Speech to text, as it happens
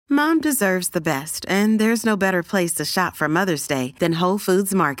Mom deserves the best, and there's no better place to shop for Mother's Day than Whole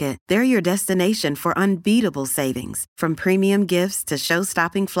Foods Market. They're your destination for unbeatable savings, from premium gifts to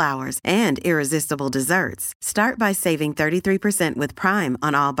show-stopping flowers and irresistible desserts. Start by saving 33% with Prime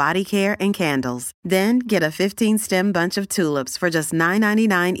on all body care and candles. Then get a 15-stem bunch of tulips for just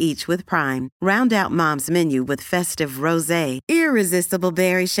 $9.99 each with Prime. Round out Mom's menu with festive rosé, irresistible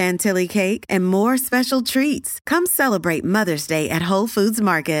berry chantilly cake, and more special treats. Come celebrate Mother's Day at Whole Foods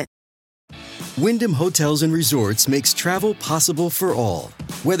Market. Wyndham Hotels and Resorts makes travel possible for all.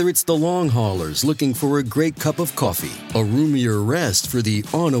 Whether it's the long haulers looking for a great cup of coffee, a roomier rest for the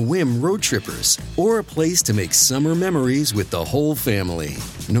on-a-whim road trippers, or a place to make summer memories with the whole family.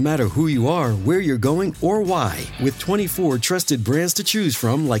 No matter who you are, where you're going, or why, with 24 trusted brands to choose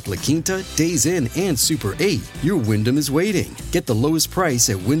from like La Quinta, Days Inn, and Super 8, your Wyndham is waiting. Get the lowest price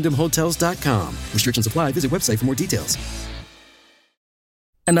at wyndhamhotels.com. Restrictions apply. Visit website for more details.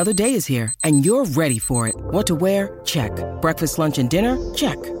 Another day is here, and you're ready for it. What to wear? Check. Breakfast, lunch, and dinner?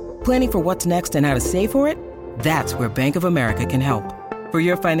 Check. Planning for what's next and how to save for it? That's where Bank of America can help. For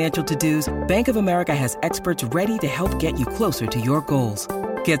your financial to-dos, Bank of America has experts ready to help get you closer to your goals.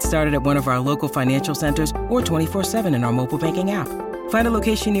 Get started at one of our local financial centers or 24/7 in our mobile banking app. Find a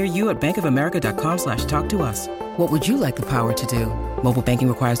location near you at bankofamerica.com/talktous. What would you like the power to do? Mobile banking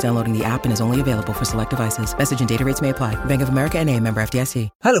requires downloading the app and is only available for select devices. Message and data rates may apply. Bank of America N.A., member FDIC.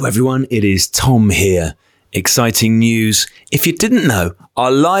 Hello everyone, it is Tom here. Exciting news. If you didn't know, our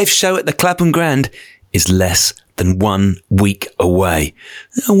live show at the Clapham Grand is less than 1 week away.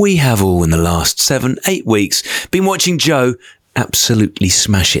 And we have all in the last 7-8 weeks been watching Joe absolutely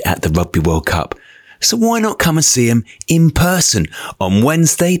smash it at the Rugby World Cup. So why not come and see him in person on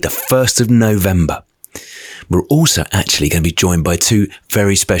Wednesday, the 1st of November? We're also actually going to be joined by 2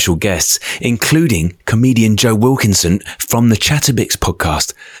 very special guests, including comedian Joe Wilkinson from the Chatterbix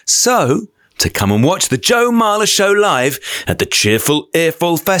podcast. So, to come and watch the Joe Marler Show live at the Cheerful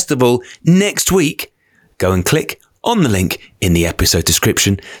Earful Festival next week, go and click on the link in the episode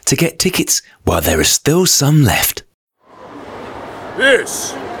description to get tickets while there is still some left.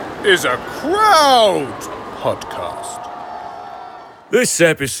 This is a Crowd Podcast. This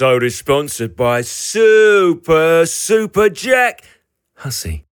episode is sponsored by Super Jack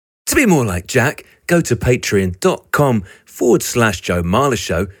Hussey. To be more like Jack, go to patreon.com/Joe Marler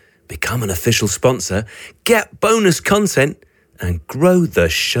Show, become an official sponsor, get bonus content, and grow the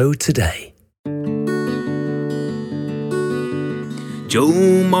show today. Joe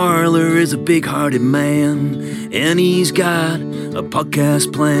Marler is a big-hearted man, and he's got a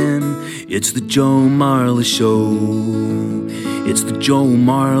podcast plan. It's the Joe Marler Show. It's the Joe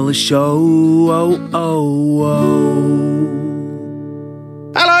Marler Show. Oh, oh,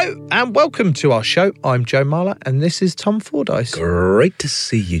 oh. Hello, and welcome to our show. I'm Joe Marler, and this is Tom Fordyce. Great to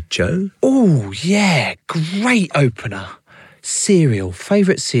see you, Joe. Oh, yeah, great opener. Cereal,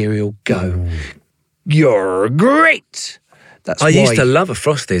 favourite cereal, go. Ooh. You're great. I used to love a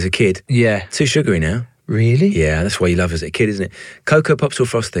Frosty as a kid. Yeah. Too sugary now. Really? Yeah, that's why you love it as a kid, isn't it? Cocoa Pops or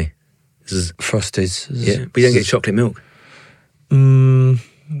Frosty? Frosties. Yeah, but you don't get chocolate milk.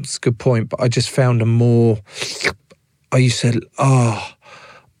 That's a good point, but I just found I used to,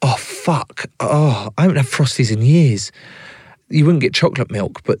 fuck. I haven't had Frosties in years. You wouldn't get chocolate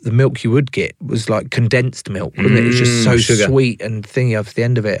milk, but the milk you would get was like condensed milk, wasn't it? It's just so sugar. Sweet and thingy off the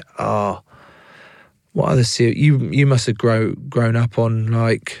end of it. What other cereal? You must have grown up on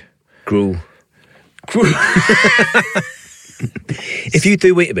like gruel. If you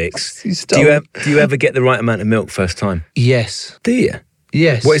do Weetabix, do you ever get the right amount of milk first time? Yes. Do you?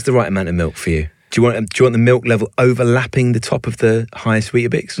 Yes. What is the right amount of milk for you? Do you want the milk level overlapping the top of the highest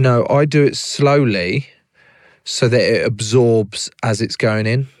Weetabix? No, I do it slowly so that it absorbs as it's going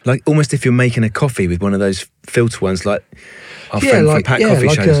in. Like almost if you're making a coffee with one of those filter ones, like our friend from Pat Coffee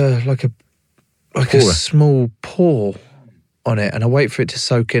shows. Like a small pour on it, and I wait for it to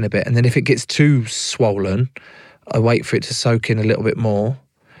soak in a bit. And then if it gets too swollen, I wait for it to soak in a little bit more,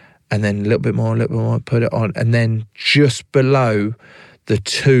 and then a little bit more, put it on. And then just below the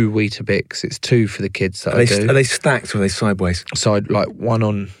 2 Weetabix, it's 2 for the kids that I do. Are they stacked or are they sideways? Side, like one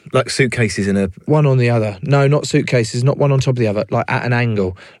on... Like suitcases in a... One on the other. No, not suitcases, not one on top of the other, like at an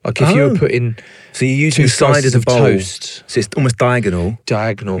angle. Like if you were putting... So you're using the side of the bowl. Toast. So it's almost diagonal.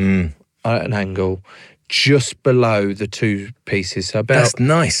 At an angle, just below the 2 pieces. So about That's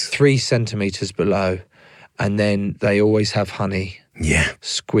nice. 3 centimetres below. And then they always have honey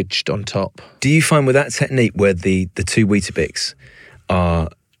squidged on top. Do you find with that technique where the 2 Weetabix are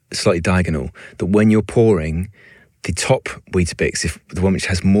slightly diagonal, that when you're pouring, the top Weetabix, if the one which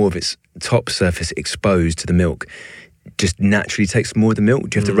has more of its top surface exposed to the milk, just naturally takes more of the milk?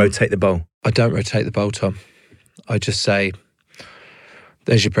 Do you have to rotate the bowl? I don't rotate the bowl, Tom. I just say,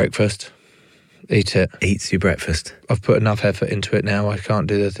 there's your breakfast. Eat it. Eats your breakfast. I've put enough effort into it now. I can't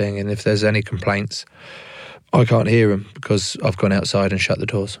do the thing. And if there's any complaints, I can't hear them because I've gone outside and shut the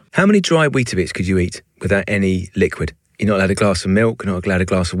doors. How many dry Weetabix could you eat without any liquid? You're not allowed a glass of milk, you're not allowed a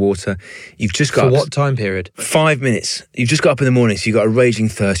glass of water. You've just got... For what time period? 5 minutes. You've just got up in the morning, so you've got a raging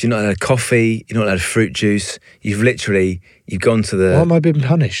thirst. You're not allowed coffee, you're not allowed fruit juice. You've gone to the... Why am I being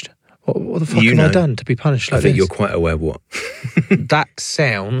punished? What the fuck have I done to be punished like this? I think you're quite aware of what. That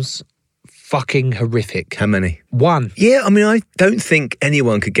sounds fucking horrific. How many? 1. Yeah, I mean, I don't think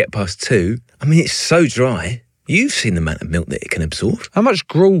anyone could get past 2. I mean, it's so dry. You've seen the amount of milk that it can absorb. How much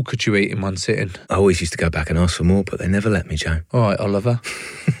gruel could you eat in one sitting? I always used to go back and ask for more, but they never let me, Joe. All right, Oliver.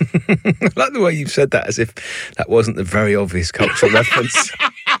 I like the way you've said that, as if that wasn't the very obvious cultural reference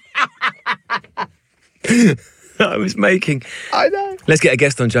I was making. I know. Let's get a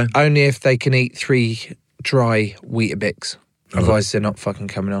guest on, Joe. Only if they can eat 3 dry Weetabix. Otherwise, they're not fucking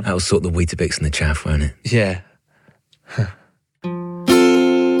coming on. That'll sort the Weetabix and the chaff, won't it? Yeah.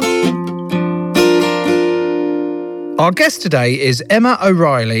 Our guest today is Emma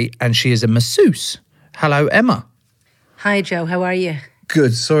O'Reilly, and she is a masseuse. Hello, Emma. Hi, Joe. How are you?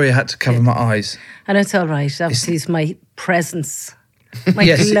 Good. Sorry I had to cover my eyes. And it's all right. Obviously, it's my presence. My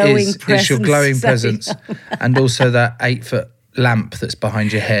Yes, glowing it is. presence. It's your glowing Sorry. presence. And also that 8-foot lamp that's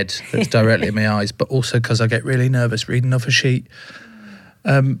behind your head that's directly in my eyes, but also because I get really nervous reading off a sheet.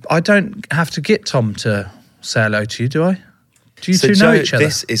 I don't have to get Tom to say hello to you, do I? Do you two know each other?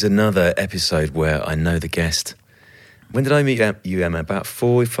 This is another episode where I know the guest. When did I meet you, Emma? About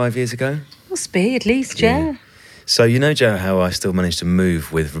 4 or 5 years ago? Must be, at least, yeah. So you know, Joe, how I still managed to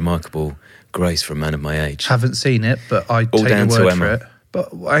move with remarkable grace for a man of my age. Haven't seen it, but I take down your to word Emma. for it. But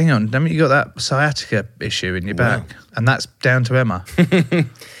hang on, you got that sciatica issue in your back, and that's down to Emma.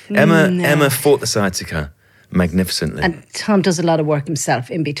 Emma fought the sciatica magnificently. And Tom does a lot of work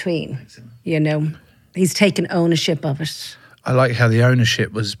himself in between, you know. He's taken ownership of it. I like how the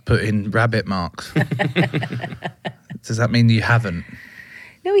ownership was put in rabbit marks. Does that mean you haven't?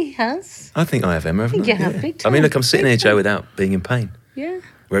 No, he has. I think I have, Emma. I think you have, big I time. mean, look, I'm sitting here, Joe, without being in pain. Yeah.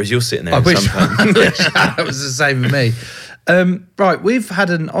 Whereas you're sitting there I in wish some pain. that was the same with me. Right, we've had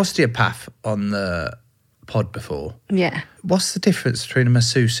an osteopath on the pod before. Yeah. What's the difference between a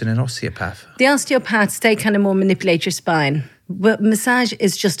masseuse and an osteopath? The osteopaths, they kind of more manipulate your spine. But massage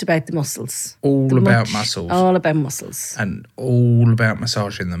is just about the muscles. All about muscles. All about muscles. And all about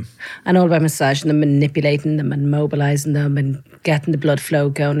massaging them. And all about massaging them, manipulating them and mobilising them and getting the blood flow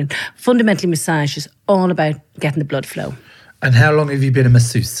going. And fundamentally, massage is all about getting the blood flow. And how long have you been a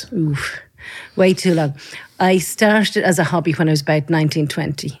masseuse? Oof, way too long. I started as a hobby when I was about 19,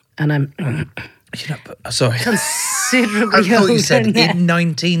 20. And I'm Sorry. considerably I thought older you said now. in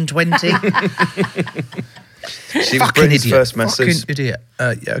 1920. She was Britain's first masseuse. Fucking idiot.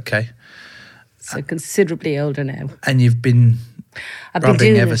 Yeah, okay. So considerably older now. And you've been I've been rubbing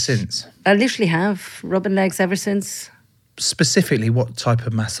doing ever it. since? I literally have. Rubbing legs ever since. Specifically, what type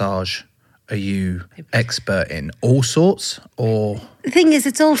of massage are you expert in? All sorts, or The thing is,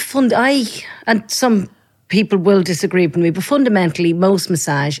 it's all fun. And some people will disagree with me, but fundamentally, most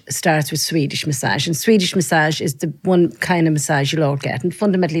massage starts with Swedish massage. And Swedish massage is the one kind of massage you'll all get. And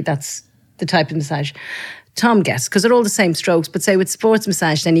fundamentally, that's the type of massage Tom gets, because they're all the same strokes. But say with sports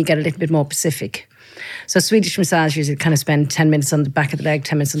massage, then you get a little bit more specific. So Swedish massagers, you kind of spend 10 minutes on the back of the leg,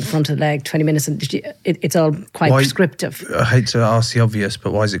 10 minutes on the front of the leg, 20 minutes. It's all quite prescriptive. I hate to ask the obvious,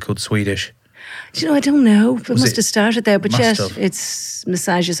 but why is it called Swedish? Do you know, I don't know. It must it- have started there, but must yet have. it's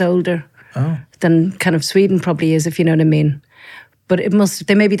massage is older than kind of Sweden probably is, if you know what I mean. But it must.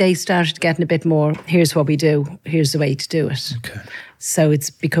 Maybe they started getting a bit more. Here's what we do. Here's the way to do it. Okay. So it's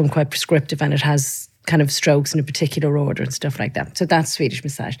become quite prescriptive, and it has kind of strokes in a particular order and stuff like that. So that's Swedish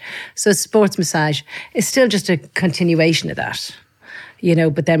massage. So sports massage is still just a continuation of that, you know.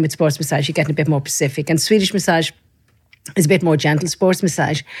 But then with sports massage, you're getting a bit more specific, and Swedish massage is a bit more gentle. Sports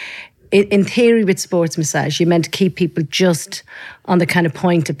massage, in theory, with sports massage, you're meant to keep people just on the kind of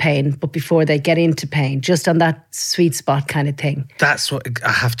point of pain, but before they get into pain, just on that sweet spot kind of thing. That's what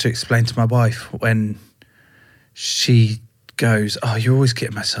I have to explain to my wife when she goes, "Oh, you always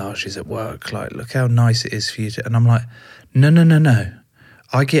get massages at work. Like, look how nice it is for you to." And I'm like, no.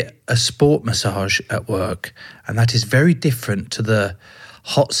 I get a sport massage at work, and that is very different to the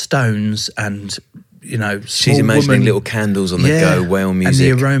hot stones and, you know, She's small imagining woman- little candles on the go, whale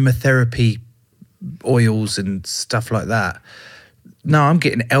music. and the aromatherapy oils and stuff like that. No, I'm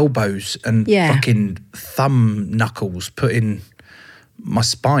getting elbows and Yeah. fucking thumb knuckles put in my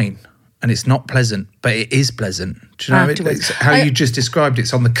spine. and it's not pleasant, but it is pleasant. Do you know Afterwards. it's how you just described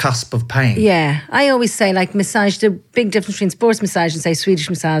it's on the cusp of pain? Yeah, I always say like massage, the big difference between sports massage and say Swedish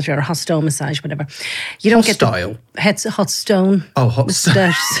massage or hot stone massage, whatever. You don't get Hostile? hot stone. Oh, hot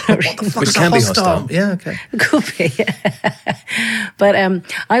stone. Sorry. What the fuck Which is can a be hostile? hostile. Yeah, okay. Could be. But I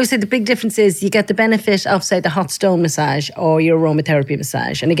always say the big difference is you get the benefit of, say, the hot stone massage or your aromatherapy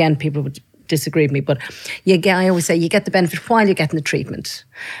massage. And again, people would disagree with me, but I always say you get the benefit while you're getting the treatment.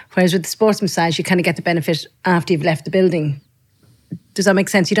 Whereas with the sports massage, you kind of get the benefit after you've left the building. Does that make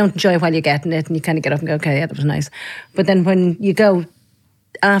sense? You don't enjoy while you're getting it and you kind of get up and go, okay, yeah, that was nice. But then when you go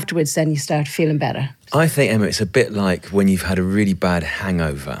afterwards, then you start feeling better. I think, Emma, it's a bit like when you've had a really bad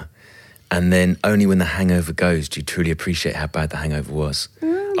hangover, and then only when the hangover goes do you truly appreciate how bad the hangover was.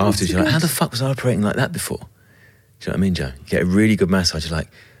 Afterwards, you're like, how the fuck was I operating like that before? Do you know what I mean, Joe? You get a really good massage, you're like,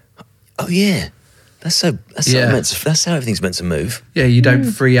 oh yeah, that's how everything's meant to move. Yeah, you don't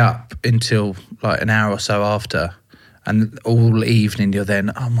free up until like an hour or so after, and all evening you're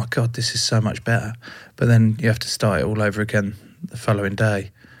then, oh my God, this is so much better. But then you have to start it all over again the following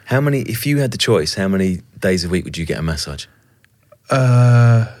day. If you had the choice, how many days a week would you get a massage?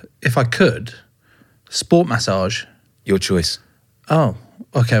 If I could, sport massage. Your choice. Oh,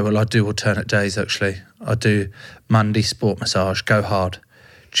 okay, well I do alternate days actually. I do Monday sport massage, go hard.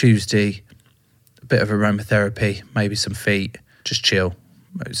 Tuesday, a bit of aromatherapy, maybe some feet, just chill.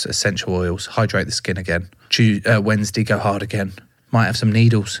 It's essential oils, hydrate the skin again. Wednesday, go hard again. Might have some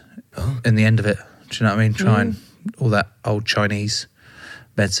needles in the end of it. Do you know what I mean? Try and all that old Chinese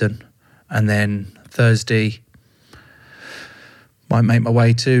medicine. And then Thursday, might make my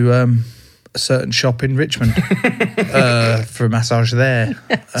way to a certain shop in Richmond for a massage there.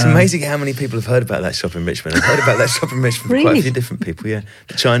 It's amazing how many people have heard about that shop in Richmond. I've heard about that shop in Richmond from quite a few different people, yeah.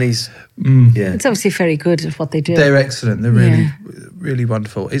 The Chinese, yeah. It's obviously very good at what they do. They're excellent. They're really, really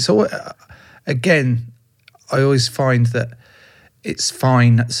wonderful. It's all, again, I always find that it's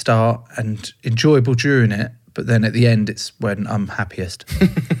fine at the start and enjoyable during it, but then at the end, it's when I'm happiest.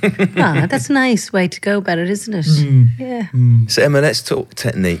 That's a nice way to go about it, isn't it? Yeah. So Emma, let's talk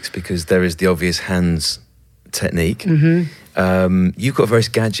techniques, because there is the obvious hands technique. You've got various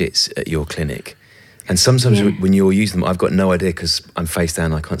gadgets at your clinic, and sometimes when you're using them, I've got no idea because I'm face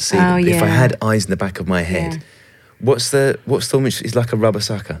down, I can't see them. But if I had eyes in the back of my head, what's the one which is like a rubber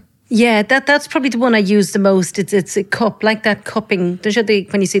sucker? Yeah, that's probably the one I use the most. It's a cup, like that cupping. Don't you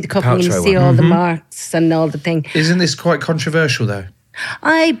when you see the cupping and you see all the marks and all the thing. Isn't this quite controversial though?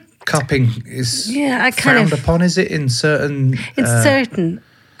 Cupping is frowned upon, is it, in certain... It's certain.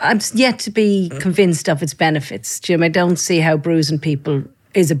 I'm yet to be convinced of its benefits, Jim. I don't see how bruising people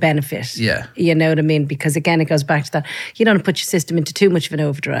is a benefit. Yeah. You know what I mean? Because again, it goes back to that. You don't want to put your system into too much of an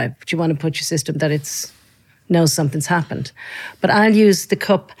overdrive, but you want to put your system that it's knows something's happened. But I'll use the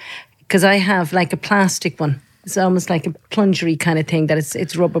cup because I have like a plastic one. It's almost like a plungery kind of thing that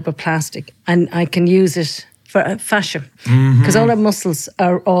it's rubber but plastic. And I can use it for fascia because all our muscles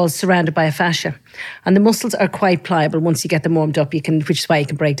are all surrounded by a fascia. And the muscles are quite pliable once you get them warmed up, which is why you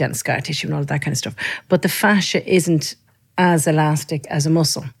can break down the scar tissue and all of that kind of stuff. But the fascia isn't as elastic as a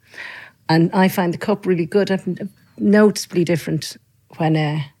muscle. And I find the cup really good. I'm noticeably different when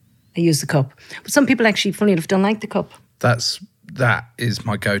I use the cup. But some people actually, funny enough, don't like the cup. That is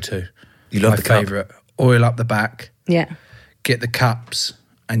my go-to. You love my the cup? favourite. Oil up the back. Yeah. Get the cups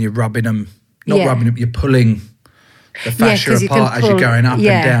and you're rubbing them. Not rubbing them, you're pulling the fascia apart as you're going up and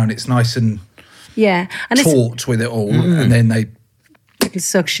down. It's nice and taut with it all. And then they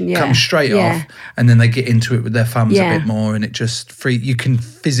suction, come straight off. And then they get into it with their thumbs a bit more. And it just you can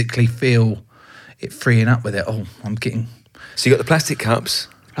physically feel it freeing up with it. Oh, I'm getting... So you got the plastic cups.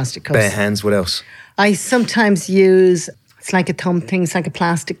 Plastic cups. Bare hands, what else? I sometimes use... It's like a thumb thing. It's like a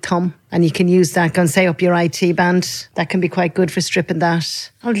plastic thumb. And you can use that, go and say up your IT band. That can be quite good for stripping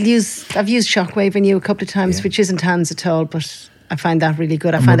that. I've used Shockwave in you a couple of times, which isn't hands at all, but I find that really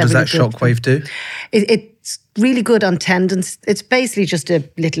good. What does that Shockwave do? It's really good on tendons. It's basically just a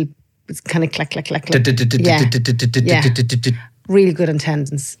little, it's kind of clack, clack, clack, clack. Yeah. Really good on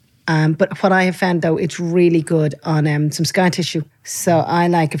tendons. But what I have found, though, it's really good on some scar tissue. So I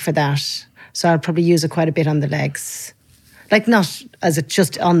like it for that. So I'll probably use it quite a bit on the legs. Like not as it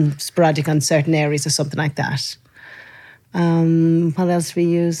just on sporadic on certain areas or something like that. What else we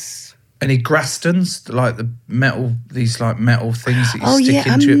use? Any Grastons, like these metal things that you stick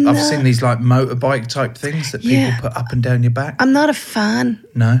into it? I've seen these like motorbike type things that people put up and down your back. I'm not a fan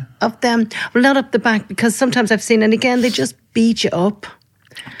of them. Well, not up the back because sometimes I've seen, and again, they just beat you up.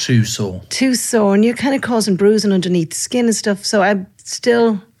 Too sore. And you're kind of causing bruising underneath the skin and stuff. So I'm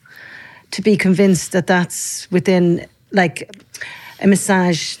still to be convinced that that's within... Like a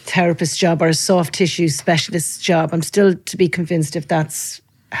massage therapist job or a soft tissue specialist job. I'm still to be convinced if that's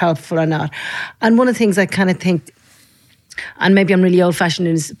helpful or not. And one of the things I kind of think, and maybe I'm really old-fashioned,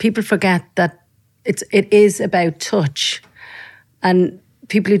 is people forget that it is about touch. And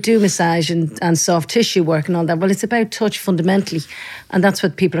people who do massage and soft tissue work and all that, well, it's about touch fundamentally. And that's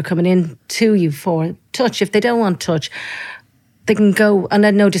what people are coming in to you for, touch. If they don't want touch, they can go, and I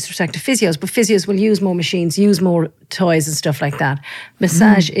had no disrespect to physios, but physios will use more machines, use more toys and stuff like that.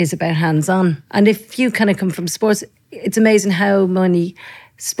 Massage is about hands-on. And if you kind of come from sports, it's amazing how many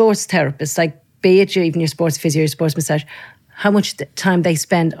sports therapists, like be it even your sports physio, your sports massage, how much time they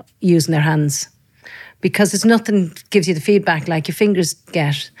spend using their hands. Because there's nothing gives you the feedback like your fingers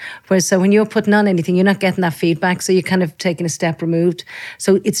get. Whereas so when you're putting on anything, you're not getting that feedback, so you're kind of taking a step removed.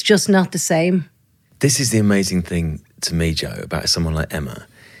 So it's just not the same. This is the amazing thing to me, Joe, about someone like Emma.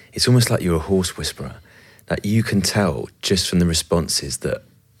 It's almost like you're a horse whisperer. That you can tell just from the responses that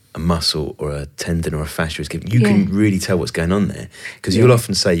a muscle or a tendon or a fascia is giving. You can really tell what's going on there. Because you'll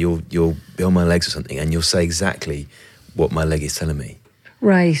often say you'll be on my legs or something, and you'll say exactly what my leg is telling me.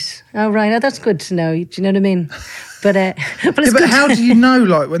 Right. Oh, right. Oh, that's good to know. Do you know what I mean? But it's but how do you know,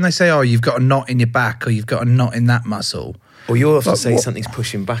 like, when they say, oh, you've got a knot in your back or you've got a knot in that muscle? Or you'll often say something's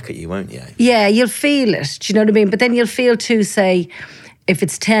pushing back at you, won't you? Yeah, you'll feel it. Do you know what I mean? But then you'll feel too, say, if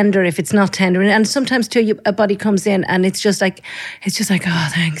it's tender, if it's not tender. And sometimes too, a body comes in and it's just like, oh,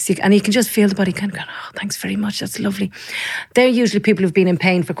 thanks. And you can just feel the body kind of going, oh, thanks very much. That's lovely. They're usually people who've been in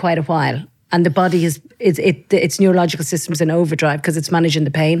pain for quite a while. And the body its neurological system's in overdrive because it's managing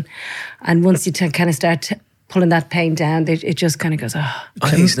the pain. And once you kind of start pulling that pain down, it just kind of goes, oh. I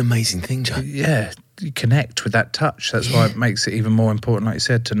think it's an amazing thing, Joe. Yeah, you connect with that touch. That's why it makes it even more important, like you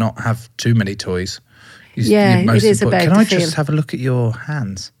said, to not have too many toys. It is about Can I just have a look at your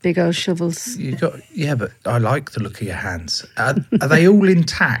hands? Big old shovels. But I like the look of your hands. Are they all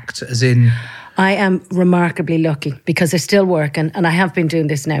intact, as in... I am remarkably lucky because they're still working, and I have been doing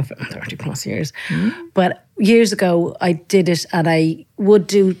this now for 30 plus years. But years ago, I did it, and I would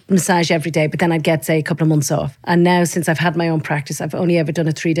do massage every day, but then I'd get, say, a couple of months off. And now, since I've had my own practice, I've only ever done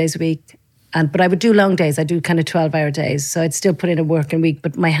it 3 days a week. But I would do long days. I do kind of 12-hour days. So I'd still put in a working week,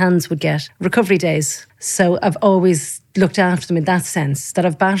 but my hands would get recovery days. So I've always looked after them in that sense, that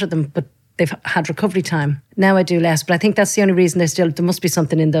I've battered them, but they've had recovery time. Now I do less, but I think that's the only reason there must be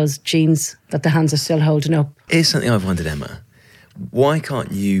something in those genes that the hands are still holding up. Here's something I've wondered, Emma. Why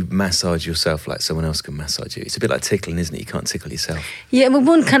can't you massage yourself like someone else can massage you? It's a bit like tickling, isn't it? You can't tickle yourself. Yeah, well,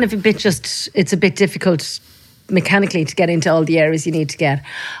 one kind of it's a bit difficult mechanically to get into all the areas you need to get.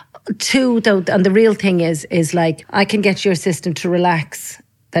 Two, though, and the real thing is like, I can get your system to relax,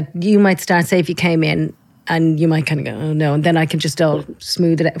 that you might start, say if you came in, and you might kind of go, oh no, and then I can just all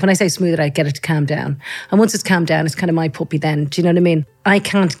smooth it out. When I say smooth it out, get it to calm down. And once it's calmed down, it's kind of my puppy then. Do you know what I mean? I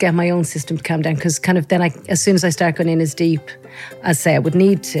can't get my own system to calm down because kind of then as soon as I start going in as deep as, say, I would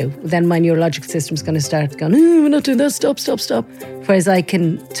need to, then my neurological system's going to start going, we're not doing that, stop. Whereas I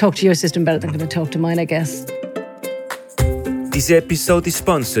can talk to your system better than I'm going to talk to mine, I guess. This episode is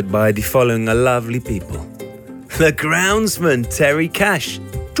sponsored by the following lovely people. The Groundsman, Terry Cash.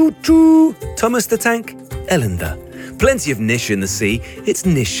 Choo-choo, Thomas the Tank, Ellender. Plenty of Nish in the sea, it's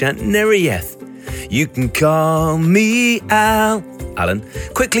Nishant Neryeth. You can call me Al. Alan.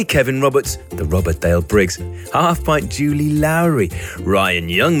 Quickly Kevin Roberts, the Robert Dale Briggs. Half Pint Julie Lowry. Ryan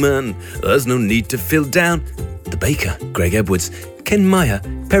Youngman, there's no need to fill down. The Baker, Greg Edwards. Ken Meyer,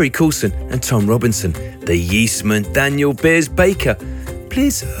 Perry Coulson and Tom Robinson. The Yeastman, Daniel Beers Baker.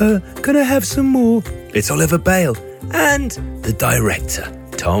 Please sir, can I have some more? It's Oliver Bale. And the director,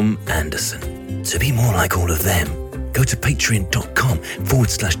 Tom Anderson. To be more like all of them, go to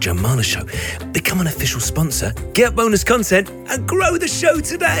patreon.com/Joe Marler Show. Become an official sponsor, get bonus content, and grow the show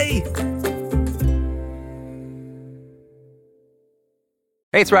today.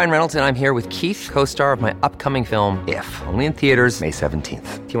 Hey, it's Ryan Reynolds, and I'm here with Keith, co-star of my upcoming film, If, only in theaters May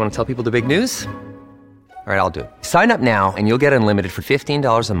 17th. Do you want to tell people the big news? All right, I'll do it. Sign up now and you'll get unlimited for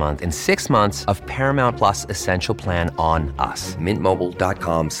 $15 a month and 6 months of Paramount Plus Essential Plan on us.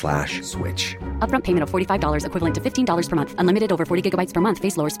 MintMobile.com/switch. Upfront payment of $45 equivalent to $15 per month. Unlimited over 40 gigabytes per month.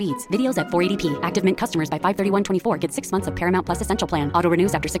 Face lower speeds. Videos at 480p. Active Mint customers by 531.24 get 6 months of Paramount Plus Essential Plan. Auto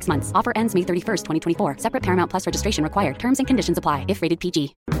renews after 6 months. Offer ends May 31st, 2024. Separate Paramount Plus registration required. Terms and conditions apply if rated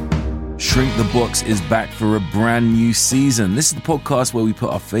PG. Shrink the Box is back for a brand new season. This is the podcast where we put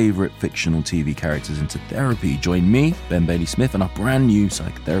our favourite fictional TV characters into therapy. Join me, Ben Bailey-Smith, and our brand new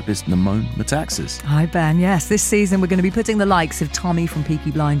psychotherapist, Namone Metaxas. Hi, Ben. Yes, this season we're going to be putting the likes of Tommy from Peaky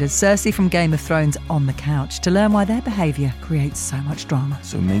Blinders, Cersei from Game of Thrones on the couch to learn why their behaviour creates so much drama.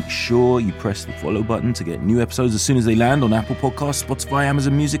 So make sure you press the follow button to get new episodes as soon as they land on Apple Podcasts, Spotify,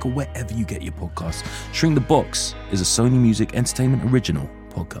 Amazon Music, or wherever you get your podcasts. Shrink the Box is a Sony Music Entertainment original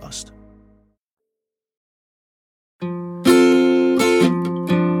podcast.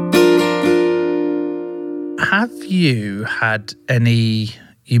 Have you had any,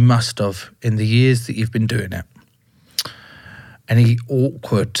 you must have, in the years that you've been doing it, any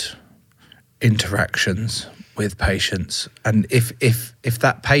awkward interactions with patients? And if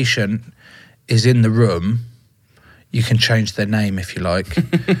that patient is in the room, you can change their name if you like.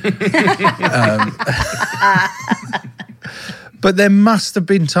 But there must have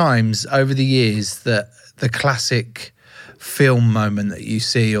been times over the years that the classic film moment that you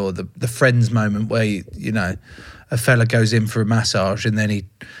see, or the Friends moment where you know a fella goes in for a massage and then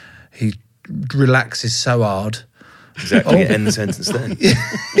he relaxes so hard. Exactly. End the sentence then.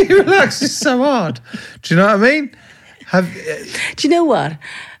 He relaxes so hard. Do you know what I mean? Do you know what?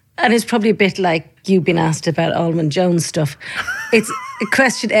 And it's probably a bit like you being asked about Almond Jones stuff. It's a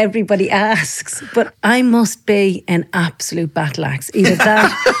question everybody asks, but I must be an absolute battle axe. Either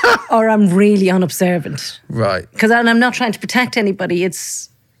that or I'm really unobservant. Right. Because I'm not trying to protect anybody. It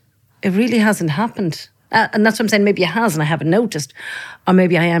really hasn't happened. And that's what I'm saying. Maybe it has and I haven't noticed. Or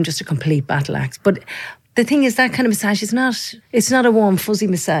maybe I am just a complete battle axe. But the thing is, that kind of massage it's not a warm, fuzzy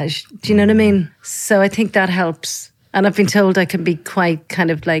massage. Do you know what I mean? So I think that helps. And I've been told I can be quite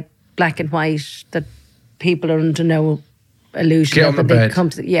kind of like black and white, that people are under no illusion. Get on the bed.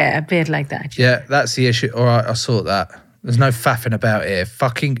 Yeah, a bit like that. Yeah, that's the issue. All right, I sort that. There's no faffing about here.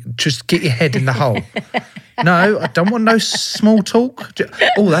 Fucking just get your head in the hole. No, I don't want no small talk.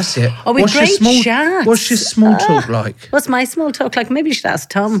 Oh, that's it. Oh, we've great chats. What's your small talk like? What's my small talk like? Maybe you should ask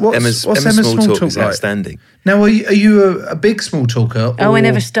Tom. What's Emma's small talk is like? Outstanding. Now, are you a big small talker? Oh, I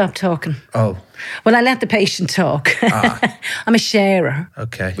never stop talking. Oh. Well, I let the patient talk. I'm a sharer.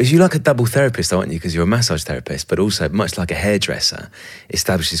 Okay. But you're like a double therapist, aren't you? Because you're a massage therapist, but also, much like a hairdresser,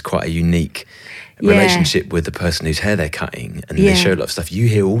 establishes quite a unique relationship with the person whose hair they're cutting, and they share a lot of stuff. You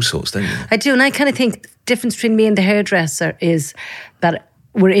hear all sorts, don't you? I do, and I kind of think the difference between me and the hairdresser is that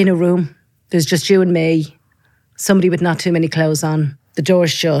we're in a room. There's just you and me, somebody with not too many clothes on, the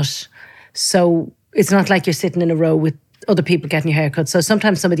door's shut. So it's not like you're sitting in a row with other people getting your hair cut. So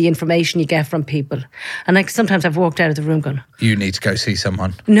sometimes some of the information you get from people, and like sometimes I've walked out of the room going, you need to go see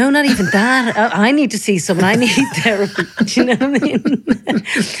someone. No, not even that. I need to see someone. I need therapy. Do you know what I mean?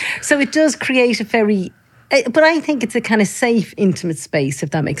 So it does create a very, but I think it's a kind of safe, intimate space, if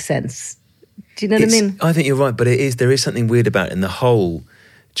that makes sense. Do you know what I mean? I think you're right, but there is something weird about it. And the whole,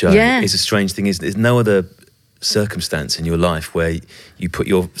 Joe, is a strange thing. There's no other circumstance in your life where you put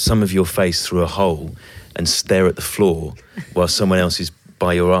some of your face through a hole and stare at the floor while someone else is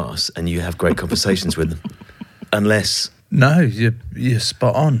by your ass and you have great conversations with them. Unless... No, you're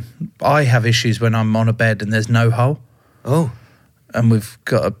spot on. I have issues when I'm on a bed and there's no hole. Oh. And we've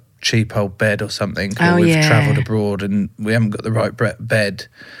got a cheap old bed or something. Or we've travelled abroad and we haven't got the right bed.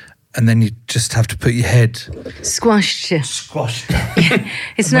 And then you just have to put your head... Squashed.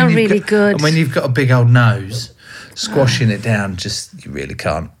 It's not really good. And when you've got a big old nose, squashing it down, you really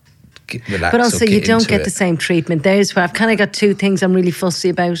can't relax. But also you don't get it. the same treatment. There's where I've kind of got two things I'm really fussy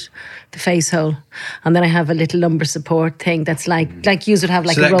about. The face hole. And then I have a little lumbar support thing that's like you would have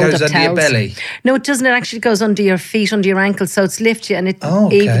like so a rolled up towel. So that goes under your belly? No, it doesn't. It actually goes under your feet, under your ankles. So it's lifts you and it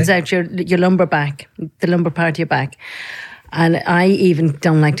evens out your lumbar back, the lumbar part of your back. And I even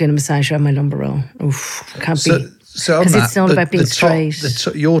don't like doing a massage around my lumbar roll. Oof, can't be. So because it's all about being straight.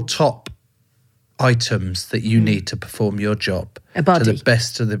 Your top items that you need to perform your job to the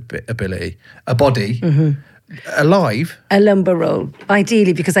best of the ability. A body, alive. A lumbar roll,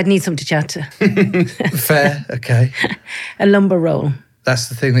 ideally, because I'd need someone to chat to. Fair, okay. A lumbar roll. That's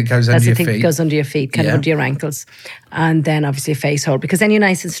the thing that goes under your feet. That's the thing that goes under your feet, kind of under your ankles. And then obviously a face hold, because then you're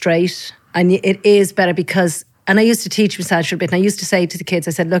nice and straight. And it is better because... And I used to teach massage for a bit, and I used to say to the kids,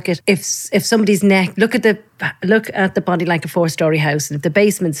 I said, look, if somebody's neck, look at the body like a 4-story house, and if the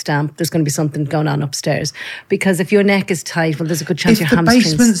basement's damp, there's going to be something going on upstairs. Because if your neck is tight, well, there's a good chance your hamstrings...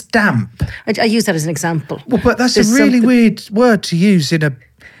 If the basement's damp? I use that as an example. Well, but that's a really weird word to use in a...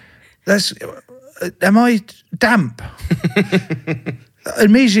 Am I damp?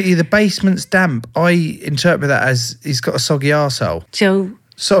 Immediately, the basement's damp. I interpret that as he's got a soggy arsehole. Joe...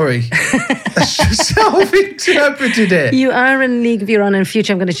 Sorry. That's just how I've interpreted it. You are in a league of your own. In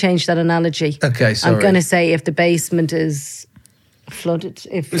future, I'm going to change that analogy. Okay, sorry. I'm going to say if the basement is flooded,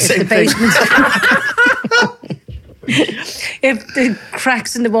 if the basement... If the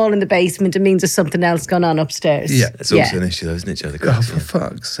cracks in the wall in the basement, it means there's something else going on upstairs. Yeah. It's also an issue, though, isn't it, Joe? The cracks, for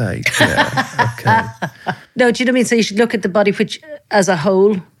fuck's sake. Yeah. Okay. No, do you know what I mean? So you should look at the body which as a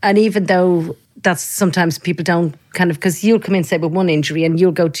whole, and even though that's sometimes people don't kind of, because you'll come in, say, with one injury, and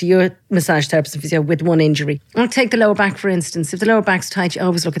you'll go to your massage therapist and physio with one injury. I'll take the lower back, for instance. If the lower back's tight, you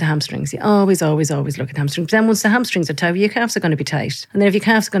always look at the hamstrings. You always look at the hamstrings. But then once the hamstrings are tight, your calves are going to be tight. And then if your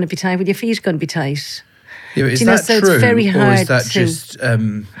calves are going to be tight, well, your feet are going to be tight. Yeah, is that so true, it's very hard or is that to, just that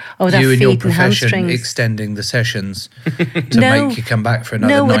you and your feet profession and extending the sessions to make you come back for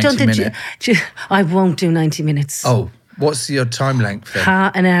another 90 I don't minutes? I won't do 90 minutes. Oh, what's your time length then?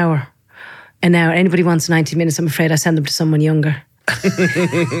 An hour. An hour. Anybody wants 90 minutes, I'm afraid I send them to someone younger.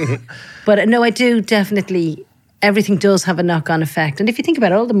 But no, I do definitely. Everything does have a knock-on effect. And if you think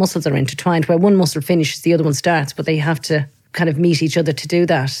about it, all the muscles are intertwined, where one muscle finishes, the other one starts, but they have to kind of meet each other to do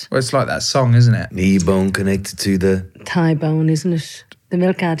that. Well, it's like that song, isn't it? Knee bone connected to the... Thigh bone, isn't it? The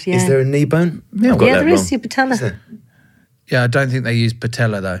milk ad, yeah. Is there a knee bone? Yeah, there is, your patella. Yeah, I don't think they use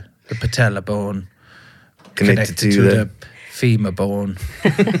patella, though. The patella bone. Connected to the femur bone.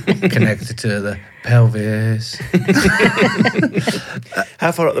 Connected to the pelvis.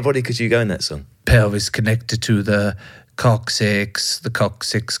 How far up the body could you go in that song? Pelvis connected to the coccyx. The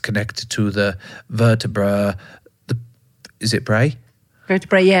coccyx connected to the vertebra. Is it bray?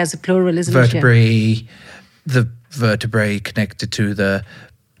 Vertebrae, yeah, it's a plural, isn't vertebrae, it? Yeah. The vertebrae connected to the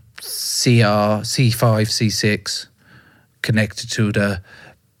C5, C6, connected to the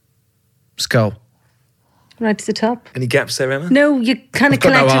skull. Right to the top. Any gaps there, Emma? No, you kind of I've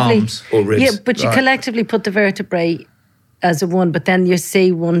got no collectively... arms or ribs. Yeah, but you collectively put the vertebrae as a one, but then your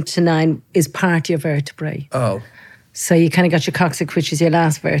C1 to 9 is part of your vertebrae. Oh. So you kind of got your coccyx, which is your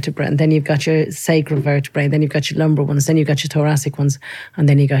last vertebra, and then you've got your sacral vertebrae, and then you've got your lumbar ones, then you've got your thoracic ones, and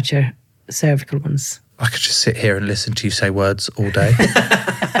then you got your cervical ones. I could just sit here and listen to you say words all day.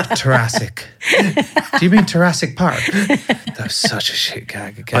 Thoracic. Do you mean Jurassic Park? That was such a shit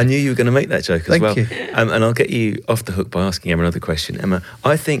gag again. I knew you were going to make that joke as well. Thank you. And I'll get you off the hook by asking Emma another question. Emma,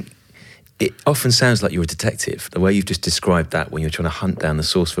 I think it often sounds like you're a detective, the way you've just described that when you're trying to hunt down the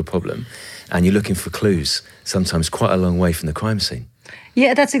source of a problem and you're looking for clues, sometimes quite a long way from the crime scene.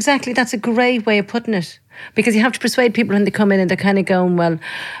 Yeah, that's a great way of putting it. Because you have to persuade people when they come in and they're kind of going, well,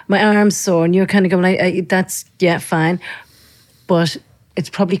 my arm's sore, and you're kind of going, that's, yeah, fine. But it's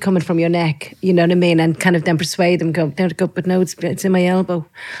probably coming from your neck, you know what I mean? And kind of then persuade them, go, but no, it's in my elbow.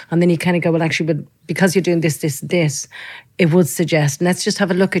 And then you kind of go, well, actually, but because you're doing this, it would suggest, let's just have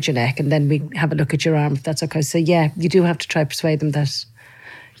a look at your neck, and then we have a look at your arm, if that's okay. So, yeah, you do have to try to persuade them that,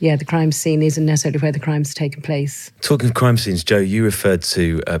 yeah, the crime scene isn't necessarily where the crime's taking place. Talking of crime scenes, Joe, you referred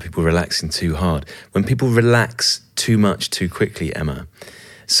to people relaxing too hard. When people relax too much too quickly, Emma,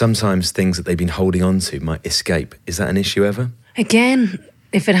 sometimes things that they've been holding on to might escape. Is that an issue ever? Again,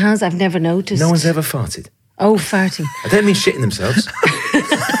 if it has, I've never noticed. No one's ever farted? Oh, farting. I don't mean shitting themselves.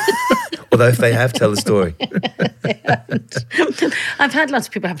 Although if they have, tell the story. I've had lots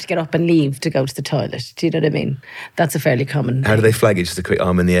of people have to get up and leave to go to the toilet. Do you know what I mean? That's a fairly common. How do they flag it? Just a quick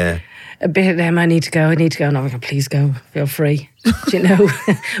arm in the air? A bit of them, I need to go. And I'm like, please go, feel free. Do you know?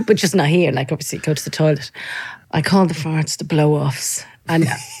 But just not here, like obviously go to the toilet. I call the farts the blow-offs. And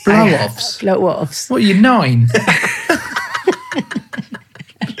blow-offs? Blow-offs. What, are you 9?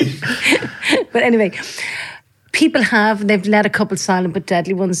 But anyway, people they've let a couple silent but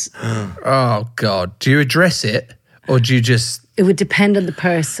deadly ones. Oh, God. Do you address it or do you just... It would depend on the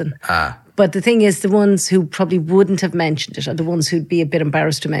person. But the thing is, the ones who probably wouldn't have mentioned it are the ones who'd be a bit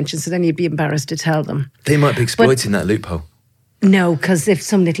embarrassed to mention, so then you'd be embarrassed to tell them. They might be exploiting that loophole. No, because if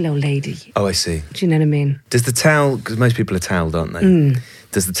some little old lady... Oh, I see. Do you know what I mean? Does the towel, because most people are towelled, aren't they?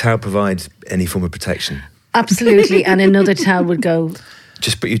 Does the towel provide any form of protection? Absolutely, and another towel would go...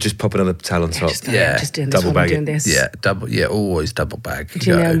 You just pop another towel on top. Just doing this, double bag doing this. Yeah, always double bag.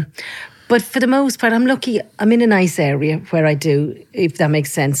 Do you know? But for the most part, I'm lucky. I'm in a nice area where I do, if that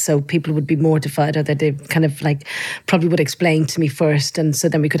makes sense. So people would be mortified, or that they kind of like probably would explain to me first, and so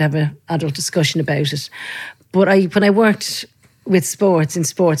then we could have an adult discussion about it. But when I worked with in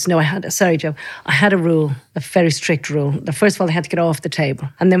sports, no, I had a rule, a very strict rule. First of all, they had to get off the table,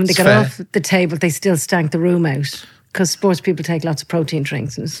 and then when they got off the table, they still stank the room out. Because sports people take lots of protein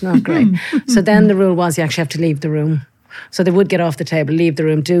drinks and it's not great. So then the rule was you actually have to leave the room. So they would get off the table, leave the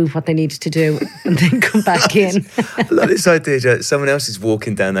room, do what they needed to do, and then come back in. I love this idea, Joe. Someone else is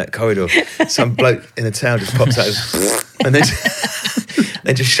walking down that corridor. Some bloke in a towel just pops out and then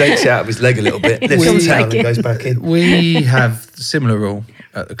Then just shakes it out of his leg a little bit, lifts his tail and goes back in. We have a similar rule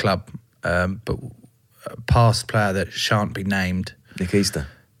at the club, but a past player that shan't be named. Nick Easter.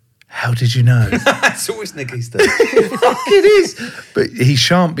 How did you know? It's always Nick Easter. It is. But he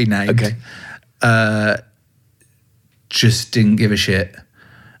shan't be named. Okay. Just didn't give a shit.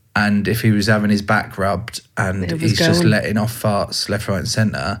 And if he was having his back rubbed and he's just letting off farts left, right and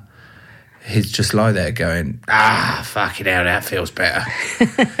centre, he'd just lie there going, fucking hell, that feels better.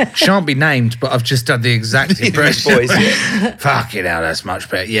 Shan't be named, but I've just done the exact impression. Fucking hell, that's much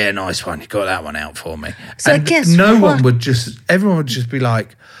better. Yeah, nice one. You got that one out for me. So and I guess everyone would just be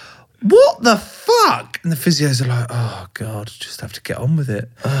like, what the fuck? And the physios are like, oh God, just have to get on with it.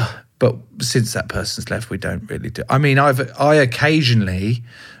 But since that person's left, we don't really do. I mean, I occasionally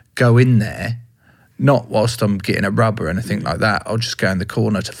go in there, not whilst I'm getting a rub or anything like that. I'll just go in the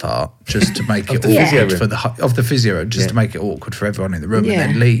corner to fart, just to make it awkward for the physio room, just to make it awkward for everyone in the room, and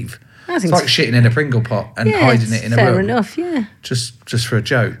then leave. It's like shitting in a Pringle pot and hiding it in a room. Fair enough, yeah. Just for a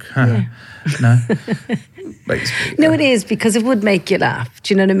joke, huh? No. No, it is, because it would make you laugh.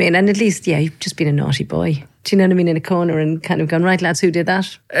 Do you know what I mean? And at least, you've just been a naughty boy. Do you know what I mean? In a corner and kind of gone, right, lads, who did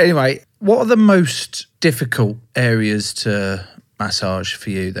that? Anyway, what are the most difficult areas to massage for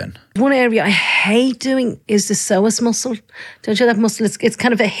you then? One area I hate doing is the psoas muscle. Don't you know that muscle? It's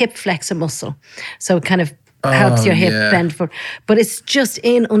kind of a hip flexor muscle. So it kind of helps your hip bend forward. But it's just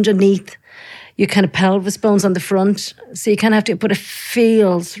in underneath your kind of pelvis bones on the front. So you kind of have to, but it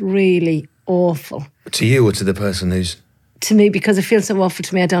feels really awful. To you or to the person who's... To me, because it feels so awful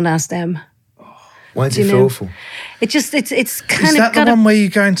to me, I don't ask them. Why does it feel awful? It just, it's kind is of... that the one where you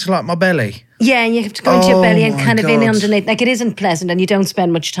go into like my belly? Yeah, and you have to go into your belly and kind of in underneath. Like, it isn't pleasant and you don't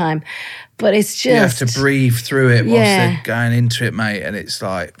spend much time. But it's just... You have to breathe through it whilst they're going into it, mate. And it's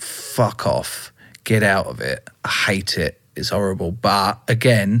like, fuck off. Get out of it. I hate it. It's horrible. But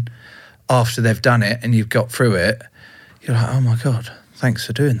again, after they've done it and you've got through it, you're like, oh my God, thanks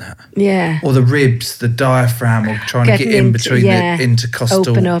for doing that. Yeah. Or the ribs, the diaphragm, or trying to get in between the intercostal.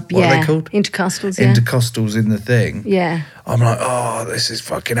 Open up, what are they called? Intercostals, Intercostals in the thing. Yeah. I'm like, oh, this is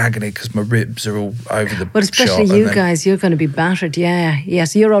fucking agony because my ribs are all over the But especially shot, you guys, you're going to be battered, Yeah,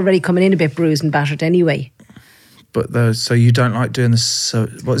 so you're already coming in a bit bruised and battered anyway. But so you don't like doing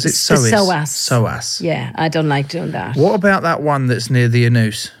the what is it? Psoas. Psoas. Yeah, I don't like doing that. What about that one that's near the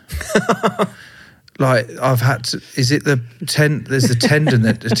anus? Like, I've had to... Is it there's the tendon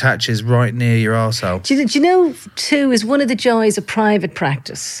that attaches right near your arsehole? Do you know, too, is one of the joys of private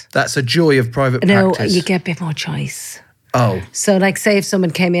practice? That's a joy of private practice. No, you get a bit more choice. Oh. So, like, say if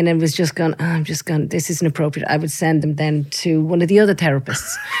someone came in and was just going, this isn't appropriate, I would send them then to one of the other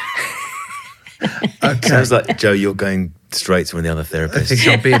therapists. Okay. Sounds like, Joe, you're going straight to one of the other therapists.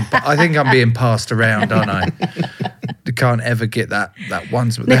 I think I'm being passed around, aren't I? You can't ever get that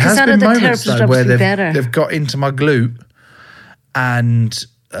once. But there has been moments though where they've got into my glute, and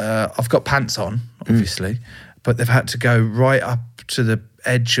I've got pants on, obviously, but they've had to go right up to the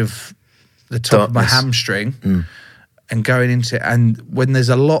edge of the top of my hamstring and going into it. And when there's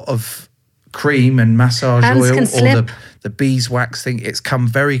a lot of cream and massage oil or the beeswax thing, it's come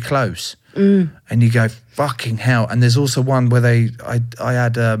very close. And you go, fucking hell. And there's also one where I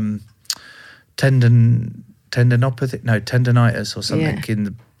had tendonitis or something in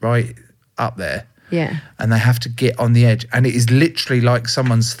the right up there. Yeah. And they have to get on the edge. And it is literally like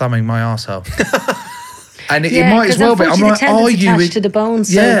someone's thumbing my arsehole. And it might as well be. I'm like, are you to the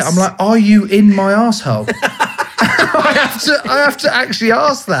bones? Yeah, I'm like, are you in my arsehole? I have to actually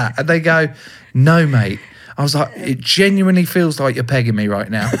ask that. And they go, no, mate. I was like, it genuinely feels like you're pegging me right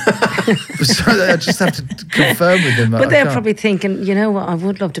now. So I just have to confirm with them. But they're probably thinking, you know what, I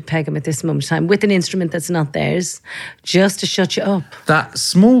would love to peg him at this moment in time with an instrument that's not theirs, just to shut you up. That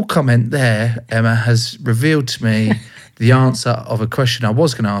small comment there, Emma, has revealed to me the answer of a question I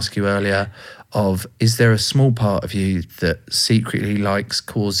was going to ask you earlier of, is there a small part of you that secretly likes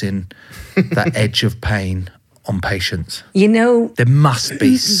causing that edge of pain on patients? You know, there must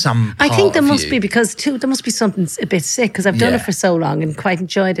be some part I think there of must you. be, because too, there must be something a bit sick, because I've done it for so long and quite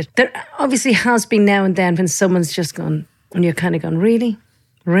enjoyed it. There obviously has been now and then when someone's just gone, and you're kind of gone, really?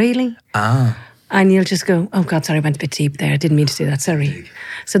 And you'll just go, oh God, sorry, I went a bit deep there, I didn't mean to do that, sorry.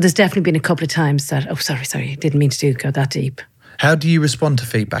 So there's definitely been a couple of times that, oh sorry, didn't mean to go that deep. How do you respond to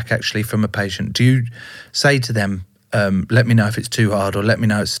feedback actually from a patient? Do you say to them, let me know if it's too hard or let me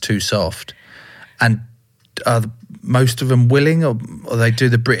know it's too soft? And are the most of them willing, or they do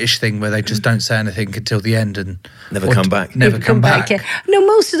the British thing where they just don't say anything until the end and never come back? Never come back. Yeah. No,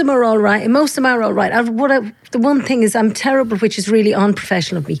 most of them are all right. Most of them are all right. The one thing is I'm terrible, which is really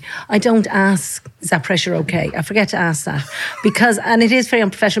unprofessional of me. I don't ask, is that pressure okay? I forget to ask that and it is very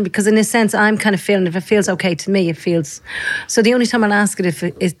unprofessional because in a sense I'm kind of feeling if it feels okay to me, it feels. So the only time I'll ask it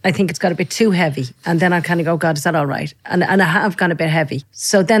if I think it's got a bit too heavy, and then I'll kind of go, God, is that all right? And I have gone a bit heavy.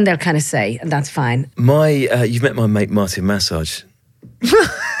 So then they'll kind of say, and that's fine. You've met my mate Martin Massage.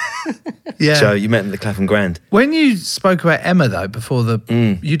 Yeah. Joe, you met him at the Clapham Grand. When you spoke about Emma though before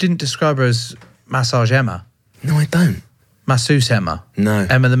you didn't describe her as Massage Emma. No, I don't. Masseuse Emma. No.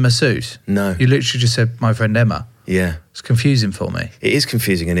 Emma the masseuse. No. You literally just said my friend Emma. Yeah. It's confusing for me. It is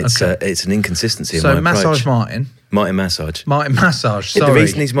confusing, and it's an inconsistency in my approach. So Massage Martin. Martin Massage. Martin Massage. Sorry. The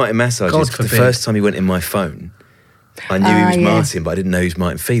reason he's Martin Massage God is because the forbid. first time he went in my phone, I knew he was Martin, but I didn't know he was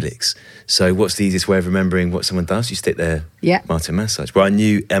Martin Felix. So what's the easiest way of remembering what someone does? You stick there, Martin Massage. Well, I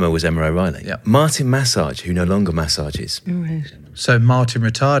knew Emma was Emma O'Reilly. Yeah. Martin Massage, who no longer massages. Right. So Martin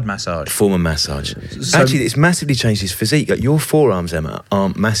retired Massage. Former Massage. So, actually, it's massively changed his physique. Like, your forearms, Emma,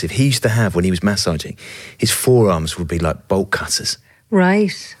 aren't massive. He used to have, when he was massaging, his forearms would be like bolt cutters.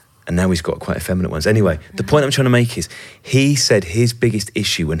 Right. And now he's got quite effeminate ones. Anyway, the point I'm trying to make is, he said his biggest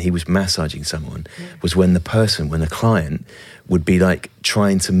issue when he was massaging someone was when the client would be like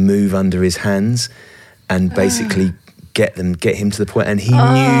trying to move under his hands and basically get him to the point. And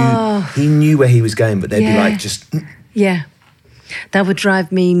he knew where he was going, but they'd be like just... Yeah. That would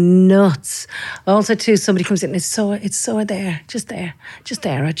drive me nuts. Also, too, somebody comes in and it's sore there, just there.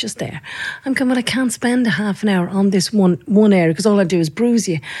 I'm going, well, I can't spend a half an hour on this one area because all I do is bruise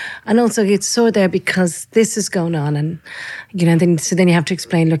you. And also, it's sore there because this is going on. And, then you have to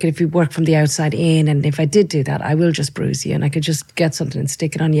explain, look, if you work from the outside in, and if I did do that, I will just bruise you and I could just get something and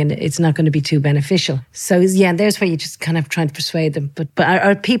stick it on you and it's not going to be too beneficial. So, yeah, there's where you just kind of trying to persuade them. But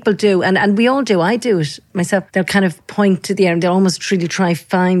our people do, and we all do. I do it myself. They'll kind of point to the area and they'll almost really try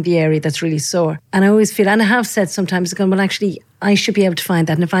find the area that's really sore. And I always feel, and I have said sometimes, well, actually, I should be able to find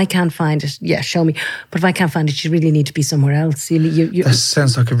that. And if I can't find it, yeah, show me. But if I can't find it, you really need to be somewhere else. That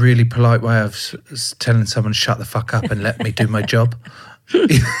sounds like a really polite way of telling someone, shut the fuck up and let me do my job.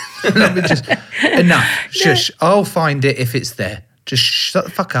 Let me just, enough, shush. I'll find it if it's there. Just shut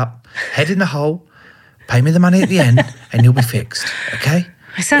the fuck up, head in the hole, pay me the money at the end, and you'll be fixed, okay?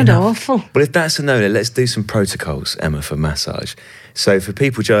 I sound awful. Well, if that's a no, let's do some protocols, Emma, for massage. So for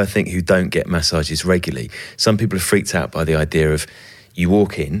people, Joe, I think, who don't get massages regularly, some people are freaked out by the idea of you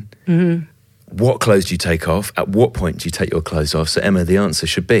walk in, what clothes do you take off? At what point do you take your clothes off? So, Emma, the answer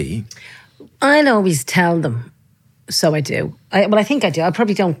should be... I'll always tell them. So I do. I think I do. I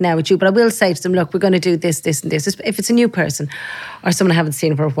probably don't now with you, but I will say to them, look, we're going to do this, this and this. If it's a new person or someone I haven't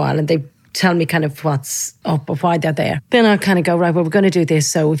seen for a while and they tell me kind of what's up or why they're there, then I'll kind of go, right, well, we're going to do this.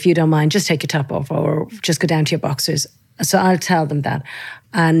 So if you don't mind, just take your top off or just go down to your boxers. So I'll tell them that.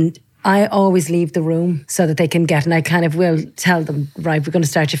 And I always leave the room so that they can get, and I kind of will tell them, right, we're going to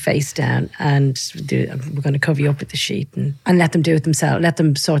start your face down and we're going to cover you up with the sheet and let them do it themselves, let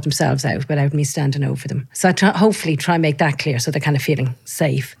them sort themselves out without me standing over them. So I hopefully try and make that clear so they're kind of feeling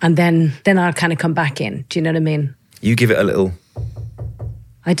safe. And then I'll kind of come back in. Do you know what I mean? You give it a little...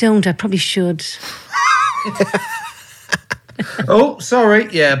 I don't. I probably should. Oh, sorry.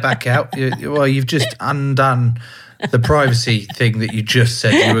 Yeah, back out. Well, you've just undone the privacy thing that you just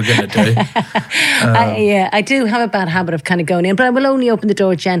said you were going to do. I do have a bad habit of kind of going in, but I will only open the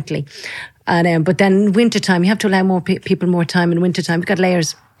door gently. And but then wintertime, you have to allow more people more time in wintertime. We've got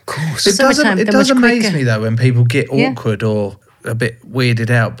layers. Of course. It does amaze me, though, when people get awkward or a bit weirded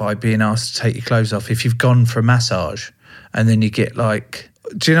out by being asked to take your clothes off. If you've gone for a massage and then you get like...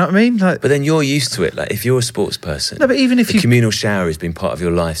 Do you know what I mean? Like, but then you're used to it. Like, if you're a sports person, no, but even if the communal shower has been part of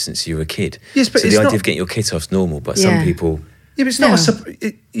your life since you were a kid. Yes, but so the idea of getting your kit off is normal. But some people, yeah, but it's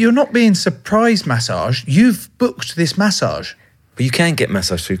not. You're not being surprise massage. You've booked this massage. But you can get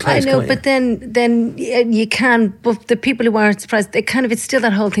massage through clothes. I know, can't but you? then you can. But the people who aren't surprised, they kind of, it's still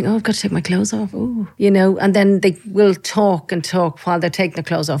that whole thing. Oh, I've got to take my clothes off. Oh, and then they will talk while they're taking their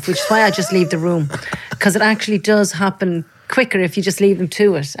clothes off, which is why I just leave the room, because it actually does happen quicker if you just leave them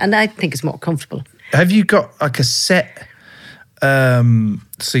to it, and I think it's more comfortable. Have you got like a set?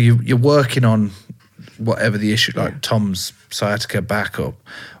 So you're working on whatever the issue, like Tom's sciatica back or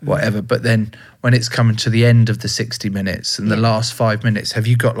whatever. But then when it's coming to the end of the 60 minutes and the last 5 minutes, have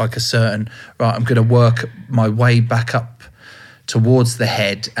you got like a certain, right, I'm going to work my way back up towards the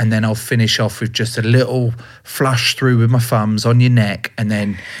head, and then I'll finish off with just a little flush through with my thumbs on your neck, and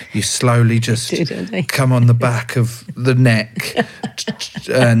then you slowly just come on the back of the neck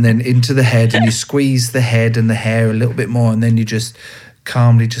and then into the head, and you squeeze the head and the hair a little bit more, and then you just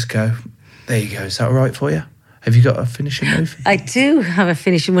calmly just go, there you go. Is that all right for you? Have you got a finishing move? I do have a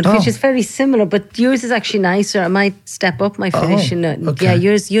finishing one, which is very similar, but yours is actually nicer. I might step up my finishing. Okay. Yeah,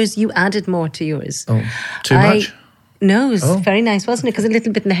 yours, you added more to yours. Oh, too much? No, it was very nice, wasn't it? Because a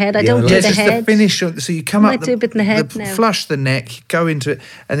little bit in the head. I don't do the just head. The finish. So you come up, do a bit in the head now. Flush the neck, you go into it,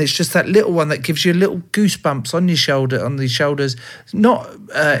 and it's just that little one that gives you little goosebumps on your shoulder, on the shoulders. Not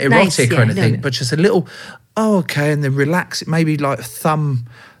erotic or anything, but just a little. Oh, okay, and then relax it. Maybe like thumb.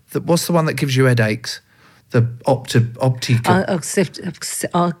 What's the one that gives you headaches? The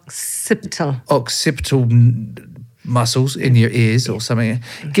occipital muscles in your ears or something.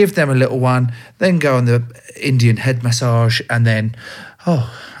 Give them a little one, then go on the Indian head massage, and then, hello.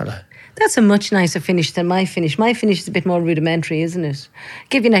 That's a much nicer finish than my finish. My finish is a bit more rudimentary, isn't it?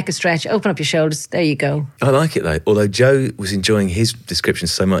 Give your neck a stretch, open up your shoulders, there you go. I like it though. Although Joe was enjoying his description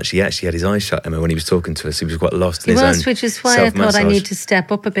so much, he actually had his eyes shut, Emma, when he was talking to us. He was quite lost in his own which is why I thought I need to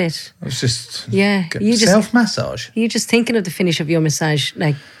step up a bit. I was just self-massage. You're just thinking of the finish of your massage,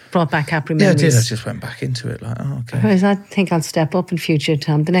 like brought back happy memories. Yeah, I did. I just went back into it like, okay. Whereas I think I'll step up in future,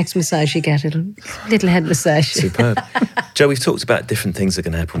 Tom. The next massage you get, little head massage. Superb. Joe, we've talked about different things that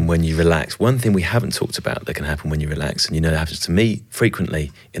can happen when you relax. One thing we haven't talked about that can happen when you relax, and that happens to me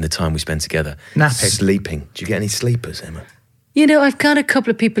frequently in the time we spend together. Napping. Sleeping. Do you get any sleepers, Emma? I've got a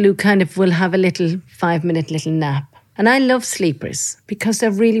couple of people who kind of will have a little 5-minute little nap. And I love sleepers because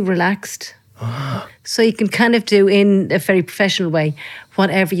they're really relaxed. So you can kind of do, in a very professional way,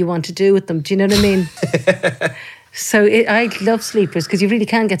 whatever you want to do with them. Do you know what I mean? So I love sleepers because you really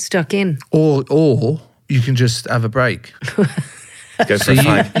can get stuck in. Or you can just have a break. Go for a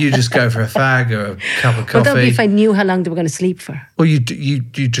fag. You just go for a fag or a cup of coffee. Well, that would be if I knew how long they were going to sleep for. Well, you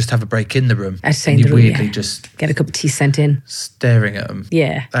just have a break in the room. I say in the room, weirdly just get a cup of tea sent in. Staring at them.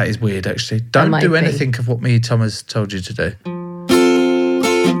 Yeah. That is weird, actually. Don't do anything of what me and Tom has told you to do.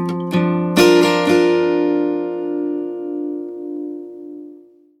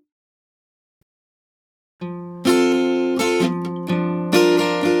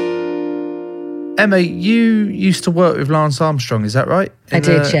 Emma, you used to work with Lance Armstrong, is that right? I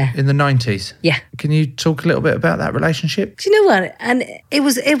did, yeah. In the 90s? Yeah. Can you talk a little bit about that relationship? Do you know what? And it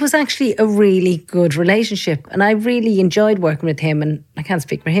was actually a really good relationship. And I really enjoyed working with him. And I can't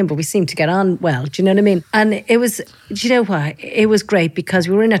speak for him, but we seemed to get on well. Do you know what I mean? And it was, do you know what? It was great because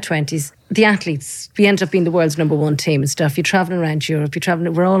we were in our 20s. The athletes, we ended up being the world's #1 team and stuff. You're travelling around Europe,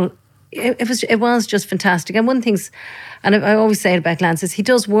 it was just fantastic. And one thing's, and I always say it about Lance, is he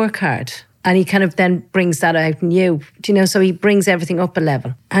does work hard. And he kind of then brings that out in you, do you know? So he brings everything up a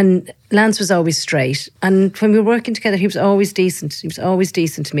level. And Lance was always straight. And when we were working together, he was always decent. He was always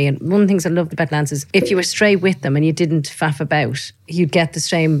decent to me. And one of the things I loved about Lance is if you were straight with them and you didn't faff about, you'd get the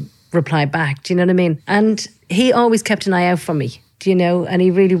same reply back. Do you know what I mean? And he always kept an eye out for me, do you know? And he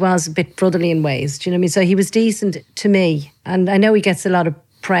really was a bit brotherly in ways, do you know what I mean? So he was decent to me. And I know he gets a lot of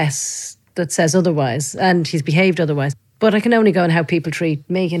press that says otherwise, and he's behaved otherwise. But I can only go on how people treat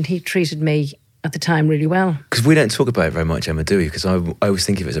me, and he treated me at the time really well. Because we don't talk about it very much, Emma, do we? Because I always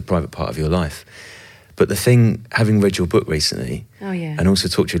think of it as a private part of your life. But the thing, having read your book recently, and also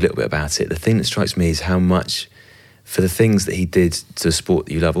talked to you a little bit about it, the thing that strikes me is how much, for the things that he did to the sport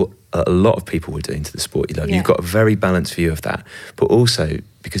that you love, a lot of people were doing to the sport you love. Yeah. You've got a very balanced view of that. But also,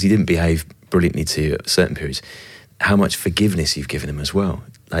 because he didn't behave brilliantly to you at certain periods, how much forgiveness you've given him as well.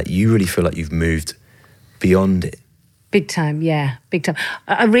 Like, you really feel like you've moved beyond it. Big time, yeah, big time.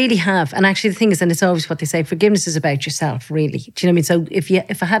 I really have. And actually the thing is, and it's always what they say, forgiveness is about yourself, really. Do you know what I mean? So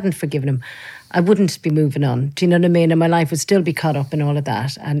if I hadn't forgiven him, I wouldn't be moving on. Do you know what I mean? And my life would still be caught up in all of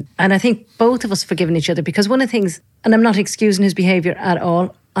that. And I think both of us forgiven each other, because one of the things, and I'm not excusing his behaviour at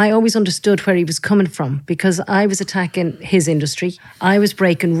all, I always understood where he was coming from, because I was attacking his industry. I was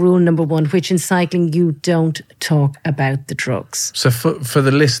breaking rule #1, which in cycling, you don't talk about the drugs. So for the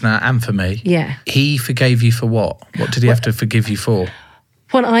listener and for me, he forgave you for what? What did he have to forgive you for?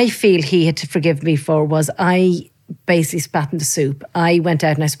 What I feel he had to forgive me for was I basically spat in the soup. I went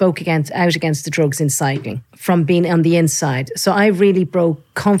out and I spoke out against the drugs in cycling from being on the inside. So I really broke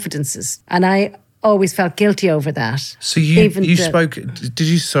confidences, and I always felt guilty over that. So you spoke, did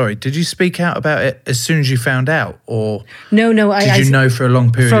you speak out about it as soon as you found out, or no, did you know for a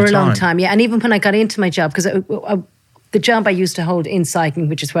long period of time? For a long time, yeah. And even when I got into my job, because the job I used to hold in cycling,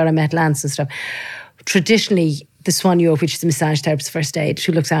 which is where I met Lance and stuff, traditionally the soigneur, which is the massage therapist first aid,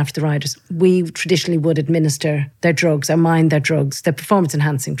 who looks after the riders, we traditionally would administer their drugs, or mind their drugs, their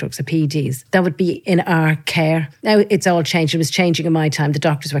performance-enhancing drugs, the PEDs. That would be in our care. Now it's all changed. It was changing in my time. The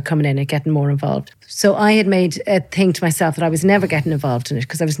doctors were coming in and getting more involved. So I had made a thing to myself that I was never getting involved in it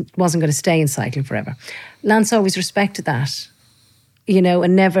because I wasn't going to stay in cycling forever. Lance always respected that,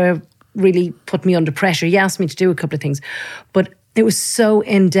 and never really put me under pressure. He asked me to do a couple of things, but it was so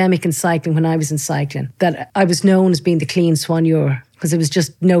endemic in cycling when I was in cycling that I was known as being the clean soigneur, because it was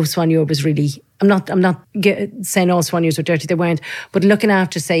just no soigneur was really. I'm not saying all soigneurs were dirty, they weren't, but looking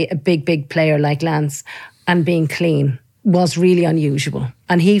after, say, a big player like Lance and being clean was really unusual.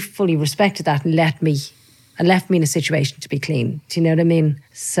 And he fully respected that and left me in a situation to be clean. Do you know what I mean?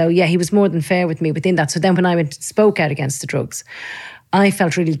 So yeah, he was more than fair with me within that. So then when I spoke out against the drugs, I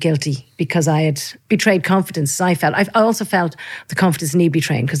felt really guilty because I had betrayed confidence. I also felt the confidence need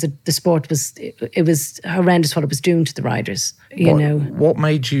betraying because the sport was horrendous what it was doing to the riders. What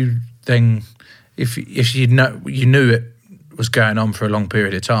made you then, if you knew it was going on for a long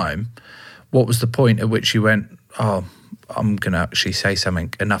period of time, what was the point at which you went, oh, I'm going to actually say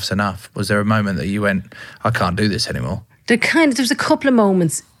something, enough's enough? Was there a moment that you went, I can't do this anymore? There was a couple of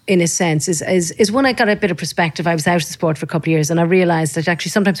moments, in a sense, is when I got a bit of perspective. I was out of the sport for a couple of years and I realised that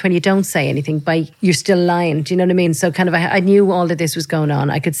actually sometimes when you don't say anything, you're still lying. Do you know what I mean? So kind of I knew all of this was going on.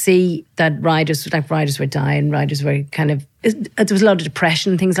 I could see that riders were dying, riders were there was a lot of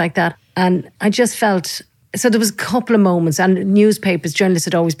depression and things like that. And I just felt... So there was a couple of moments, and newspapers, journalists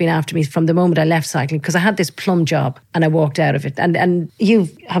had always been after me from the moment I left cycling, because I had this plum job and I walked out of it. And you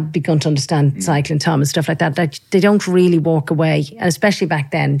have begun to understand cycling, Tom, and stuff like that they don't really walk away. And especially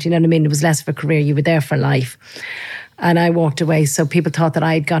back then, do you know what I mean? It was less of a career. You were there for life. And I walked away. So people thought that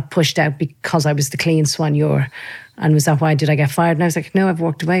I got pushed out because I was the clean soigneur. And was that why did I get fired? And I was like, no, I've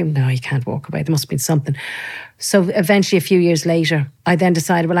walked away. No, you can't walk away. There must have been something. So eventually, a few years later, I then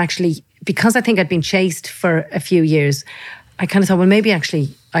decided, well, actually, because I think I'd been chased for a few years, I kind of thought, well, maybe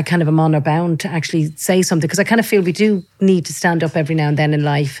actually I kind of am honor bound to actually say something, because I kind of feel we do need to stand up every now and then in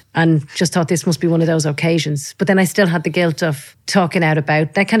life, and just thought this must be one of those occasions. But then I still had the guilt of talking out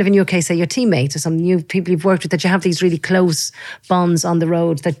about that, kind of in your case, say your teammates or some new people you've worked with, that you have these really close bonds on the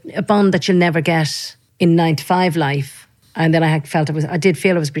road, that a bond that you'll never get in 9-to-5 life. And then I did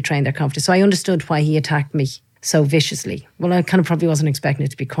feel I was betraying their confidence. So I understood why he attacked me so viciously. Well, I kind of probably wasn't expecting it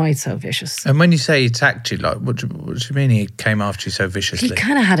to be quite so vicious. And when you say he attacked you, like, what do you mean he came after you so viciously? He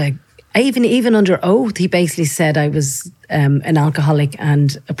kind of had even under oath, he basically said I was an alcoholic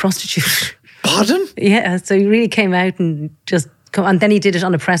and a prostitute. Pardon? Yeah, so he really came out and and then he did it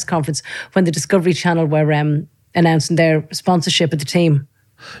on a press conference when the Discovery Channel were announcing their sponsorship of the team.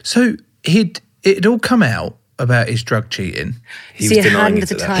 So it all come out about his drug cheating. He was denying it at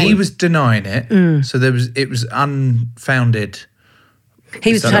the time. He was denying it. So it was unfounded.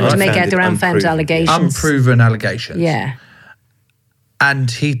 He was trying to make out their unfounded allegations. Unproven allegations. Yeah.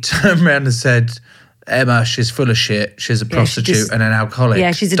 And he turned around and said, Emma, she's full of shit. She's a prostitute and an alcoholic.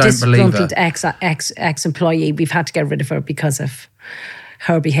 Yeah, she's a disgruntled ex-employee. We've had to get rid of her because of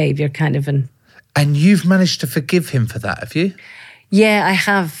her behaviour, kind of. And you've managed to forgive him for that, have you? Yeah, I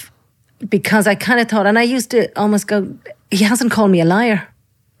have. Because I kind of thought, and I used to almost go, he hasn't called me a liar.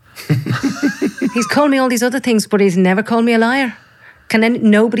 He's called me all these other things, but he's never called me a liar.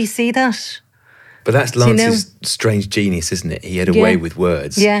 Can nobody see that? But that's Lance's strange genius, isn't it? He had a way with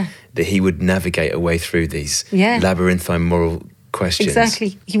words that he would navigate a way through these labyrinthine moral questions.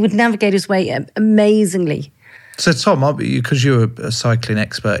 Exactly. He would navigate his way amazingly. So, Tom, because you're a cycling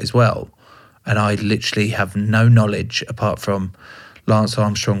expert as well, and I literally have no knowledge apart from Lance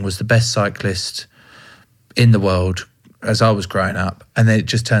Armstrong was the best cyclist in the world as I was growing up, and then it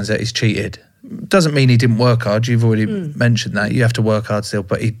just turns out he's cheated. Doesn't mean he didn't work hard. You've already mentioned that. You have to work hard still,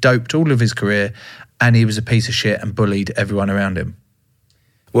 but he doped all of his career and he was a piece of shit and bullied everyone around him.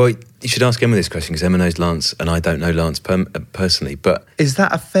 Well, you should ask Emma this question, because Emma knows Lance and I don't know Lance personally, but... Is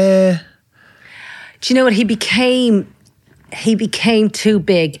that a fair... Do you know what? He became too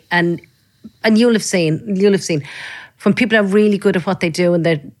big, and you'll have seen... When people are really good at what they do and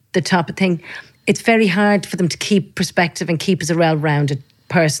they're the top of thing, it's very hard for them to keep perspective and keep as a well-rounded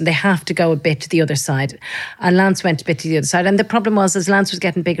person. They have to go a bit to the other side. And Lance went a bit to the other side. And the problem was, as Lance was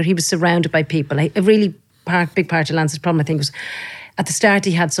getting bigger, he was surrounded by people. A really big part of Lance's problem, I think, was at the start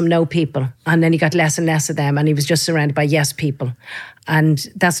he had some no people, and then he got less and less of them, and he was just surrounded by yes people. And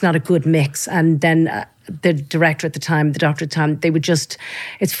that's not a good mix. And then the doctor at the time, they would just...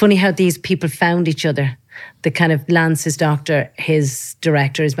 It's funny how these people found each other. The kind of Lance, his doctor, his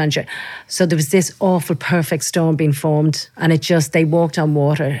director, his manager. So there was this awful perfect storm being formed, and they walked on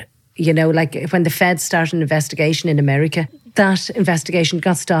water You know, like when the Feds started an investigation in America, that investigation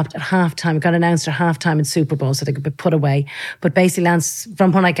got stopped at halftime. It got announced at halftime in Super Bowl so they could be put away. But basically, Lance,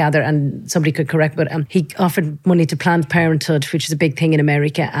 from what I gather, and somebody could correct, but he offered money to Planned Parenthood, which is a big thing in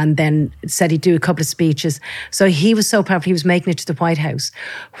America, and then said he'd do a couple of speeches. So he was so powerful, he was making it to the White House.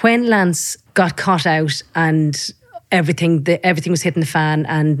 When Lance got caught out and everything was hitting the fan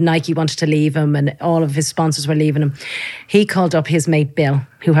and Nike wanted to leave him and all of his sponsors were leaving him, he called up his mate Bill,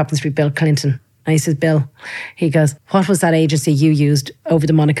 who happens to be Bill Clinton. And he says, Bill, he goes, what was that agency you used over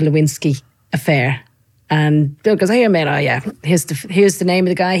the Monica Lewinsky affair? And Bill goes, here, mate, oh yeah, here's the name of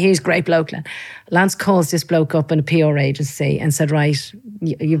the guy, here's great bloke. Lance calls this bloke up in a PR agency and said, right,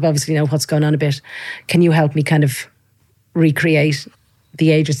 you obviously know what's going on a bit. Can you help me kind of recreate?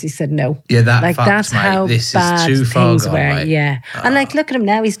 The agency said no. Yeah, that's mate. How this bad is too far things gone, were. mate. Yeah, and like look at him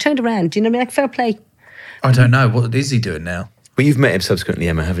now. He's turned around. Do you know what I mean? Like fair play. I don't know. What is he doing now? Well, you've met him subsequently,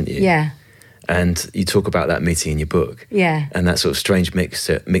 Emma, haven't you? Yeah. And you talk about that meeting in your book. Yeah. And that sort of strange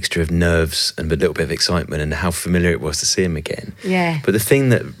mixture of nerves and a little bit of excitement and how familiar it was to see him again. Yeah. But the thing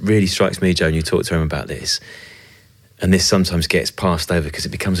that really strikes me, Joe, and you talk to him about this, and this sometimes gets passed over because it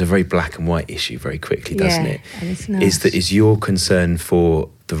becomes a very black and white issue very quickly, doesn't it? And it's not. Is your concern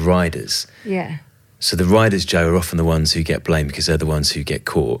for the riders. Yeah. So the riders, Joe, are often the ones who get blamed because they're the ones who get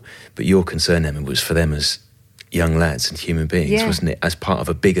caught. But your concern, Emma, was for them as young lads and human beings, wasn't it? As part of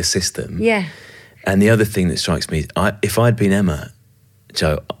a bigger system. Yeah. And the other thing that strikes me, if I'd been Emma,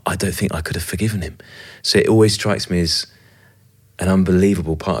 Joe, I don't think I could have forgiven him. So it always strikes me as an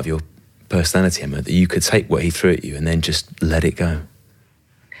unbelievable part of your personality, Emma, that you could take what he threw at you and then just let it go.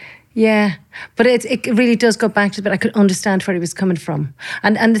 Yeah, but it really does go back to, but I could understand where he was coming from.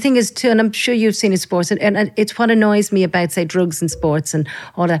 And the thing is too, and I'm sure you've seen in sports, and it's what annoys me about, say, drugs in sports and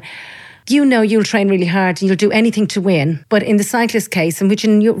all that. You know you'll train really hard and you'll do anything to win. But in the cyclist case, in which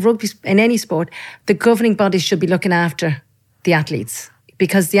in rugby, in any sport, the governing bodies should be looking after the athletes.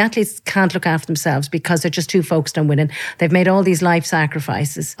 Because the athletes can't look after themselves because they're just too focused on winning. They've made all these life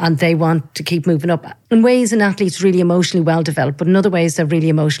sacrifices and they want to keep moving up. In ways, an athlete's really emotionally well developed, but in other ways, they're really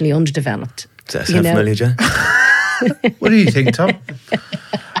emotionally underdeveloped. Does that sound familiar, Joe? What do you think, Tom?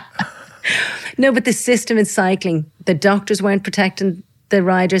 No, but the system in cycling, the doctors weren't protecting the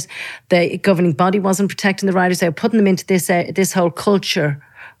riders, the governing body wasn't protecting the riders. They were putting them into this whole culture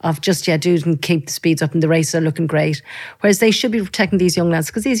of just, dude, and keep the speeds up and the races are looking great. Whereas they should be protecting these young lads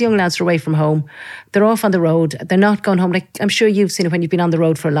because these young lads are away from home. They're off on the road. They're not going home. Like I'm sure you've seen it when you've been on the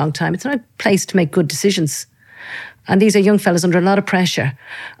road for a long time. It's not a place to make good decisions. And these are young fellas under a lot of pressure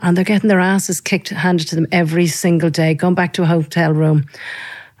and they're getting their asses handed to them every single day, going back to a hotel room.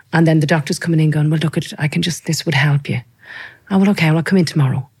 And then the doctor's coming in going, well, look, this would help you. Oh, well, okay, I'll come in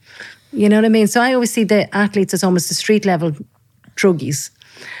tomorrow. You know what I mean? So I always see the athletes as almost the street level druggies.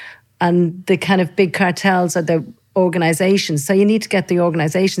 And the kind of big cartels are the organisations. So you need to get the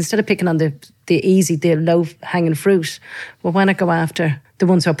organisation, instead of picking on the easy, the low-hanging fruit, well, why not go after the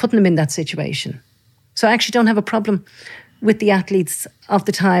ones who are putting them in that situation? So I actually don't have a problem with the athletes of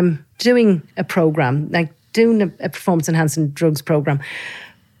the time doing a programme, like doing a performance-enhancing drugs programme,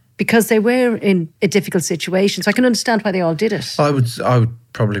 because they were in a difficult situation. So I can understand why they all did it. I would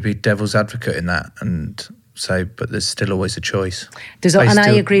probably be devil's advocate in that and say, but there's still always a choice.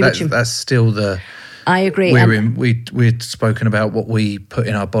 I agree with you. That's still the... I agree. We'd spoken about what we put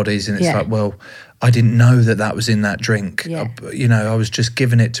in our bodies, and it's like, well, I didn't know that was in that drink. Yeah. I was just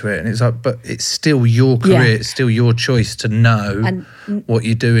giving it to it, and it's like, but it's still your career. Yeah. It's still your choice to know what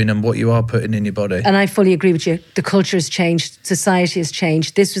you're doing and what you are putting in your body. And I fully agree with you. The culture has changed. Society has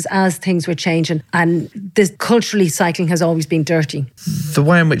changed. This was as things were changing, and culturally, cycling has always been dirty. The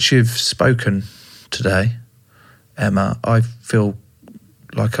way in which you've spoken today, Emma, I feel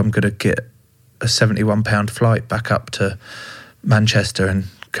like I'm going to get a £71 flight back up to Manchester and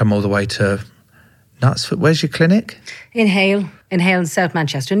come all the way to Knutsford. Where's your clinic? In Hale in South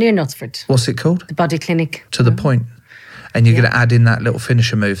Manchester, near Knutsford. What's it called? The Body Clinic. To the point. And you're going to add in that little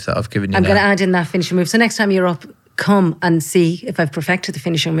finisher move that I've given you. I'm going to add in that finisher move. So next time you're up, come and see if I've perfected the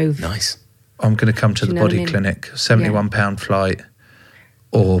finisher move. Nice. I'm going to come to the Body Clinic, £71 flight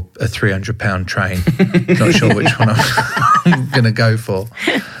or a £300 train. Not sure which one I'm going to go for.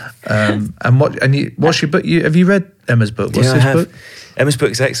 What's your book? Have you read Emma's book? What's this book? Emma's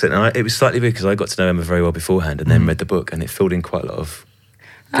book is excellent. And it was slightly weird because I got to know Emma very well beforehand and then read the book, and it filled in quite a lot of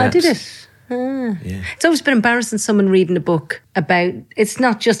gaps. Did it? Yeah. It's always been embarrassing someone reading a book about, it's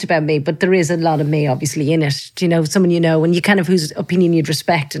not just about me, but there is a lot of me obviously in it. Do you know, someone you know, and you kind of whose opinion you'd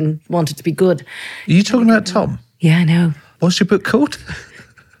respect and want it to be good. Are you talking about Tom? Yeah, I know. What's your book called?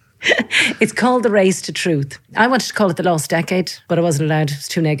 It's called The Race to Truth. I wanted to call it The Lost Decade, but I wasn't allowed. It was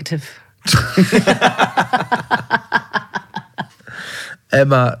too negative.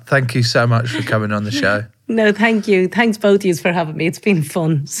 Emma, thank you so much for coming on the show. No, thank you. Thanks both of you for having me. It's been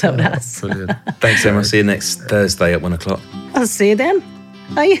fun. So it has. Brilliant. Thanks, Emma. I'll see you next Thursday at 1 o'clock. I'll see you then.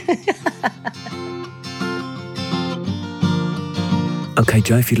 Bye. Okay,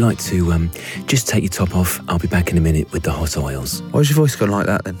 Joe, if you'd like to just take your top off, I'll be back in a minute with the hot oils. Why's your voice gone like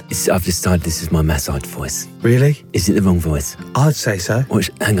that then? I've decided this is my massage voice. Really? Is it the wrong voice? I'd say so.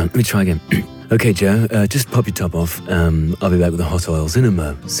 Hang on, let me try again. Okay, Joe, just pop your top off. I'll be back with the hot oils in a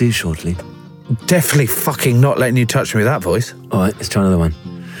mo. See you shortly. Definitely fucking not letting you touch me with that voice. All right, let's try another one.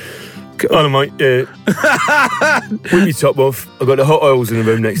 Hello, mate. With your top off, I've got the hot oils in the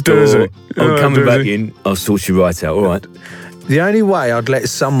room next door. I'm coming back in. I'll sort you right out, all right? The only way I'd let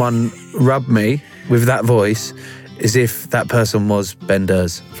someone rub me with that voice is if that person was Ben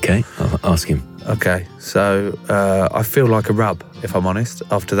Durs. Okay, I'll ask him. Okay, so I feel like a rub, if I'm honest.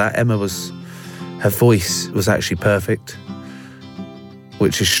 After that, her voice was actually perfect,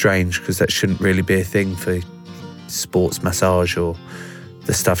 which is strange because that shouldn't really be a thing for sports massage or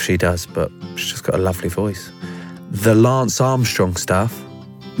the stuff she does, but she's just got a lovely voice. The Lance Armstrong stuff,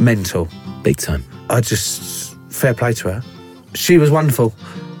 mental. Big time. Fair play to her. She was wonderful,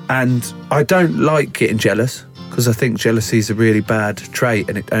 and I don't like getting jealous because I think jealousy is a really bad trait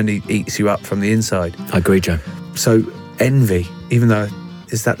and it only eats you up from the inside. I agree, Joe. So envy, even though,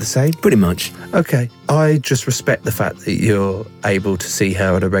 is that the same? Pretty much. Okay. I just respect the fact that you're able to see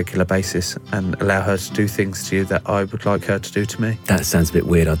her on a regular basis and allow her to do things to you that I would like her to do to me. That sounds a bit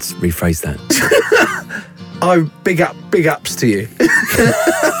weird. I'd rephrase that. Big ups to you.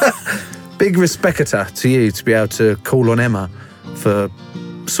 Big respecta to you to be able to call on Emma for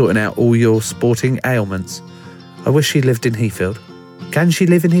sorting out all your sporting ailments. I wish she lived in Heathfield. Can she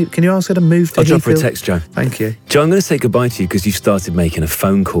live in Heathfield? Can you ask her to move to Heathfield? I'll drop her a text, Joe. Thank you. Joe, I'm going to say goodbye to you because you started making a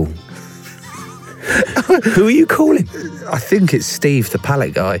phone call. Who are you calling? I think it's Steve, the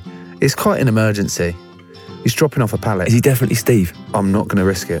pallet guy. It's quite an emergency. He's dropping off a pallet. Is he definitely Steve? I'm not going to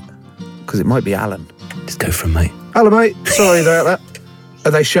risk it because it might be Alan. Just go for him, mate. Hello, mate. Sorry about that.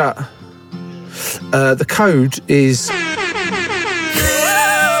 Are they shut? The code is...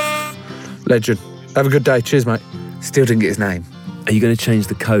 Legend. Have a good day. Cheers, mate. Still didn't get his name. Are you going to change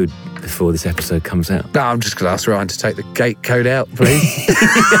the code before this episode comes out? No, I'm just going to ask Ryan to take the gate code out, please.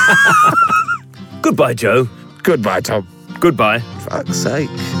 Goodbye, Joe. Goodbye, Tom. Goodbye. Fuck's sake.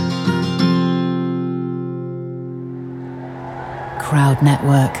 Crowd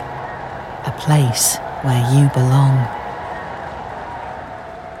Network. A place where you belong.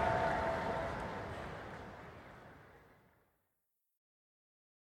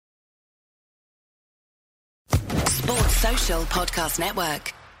 Sports Social Podcast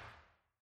Network.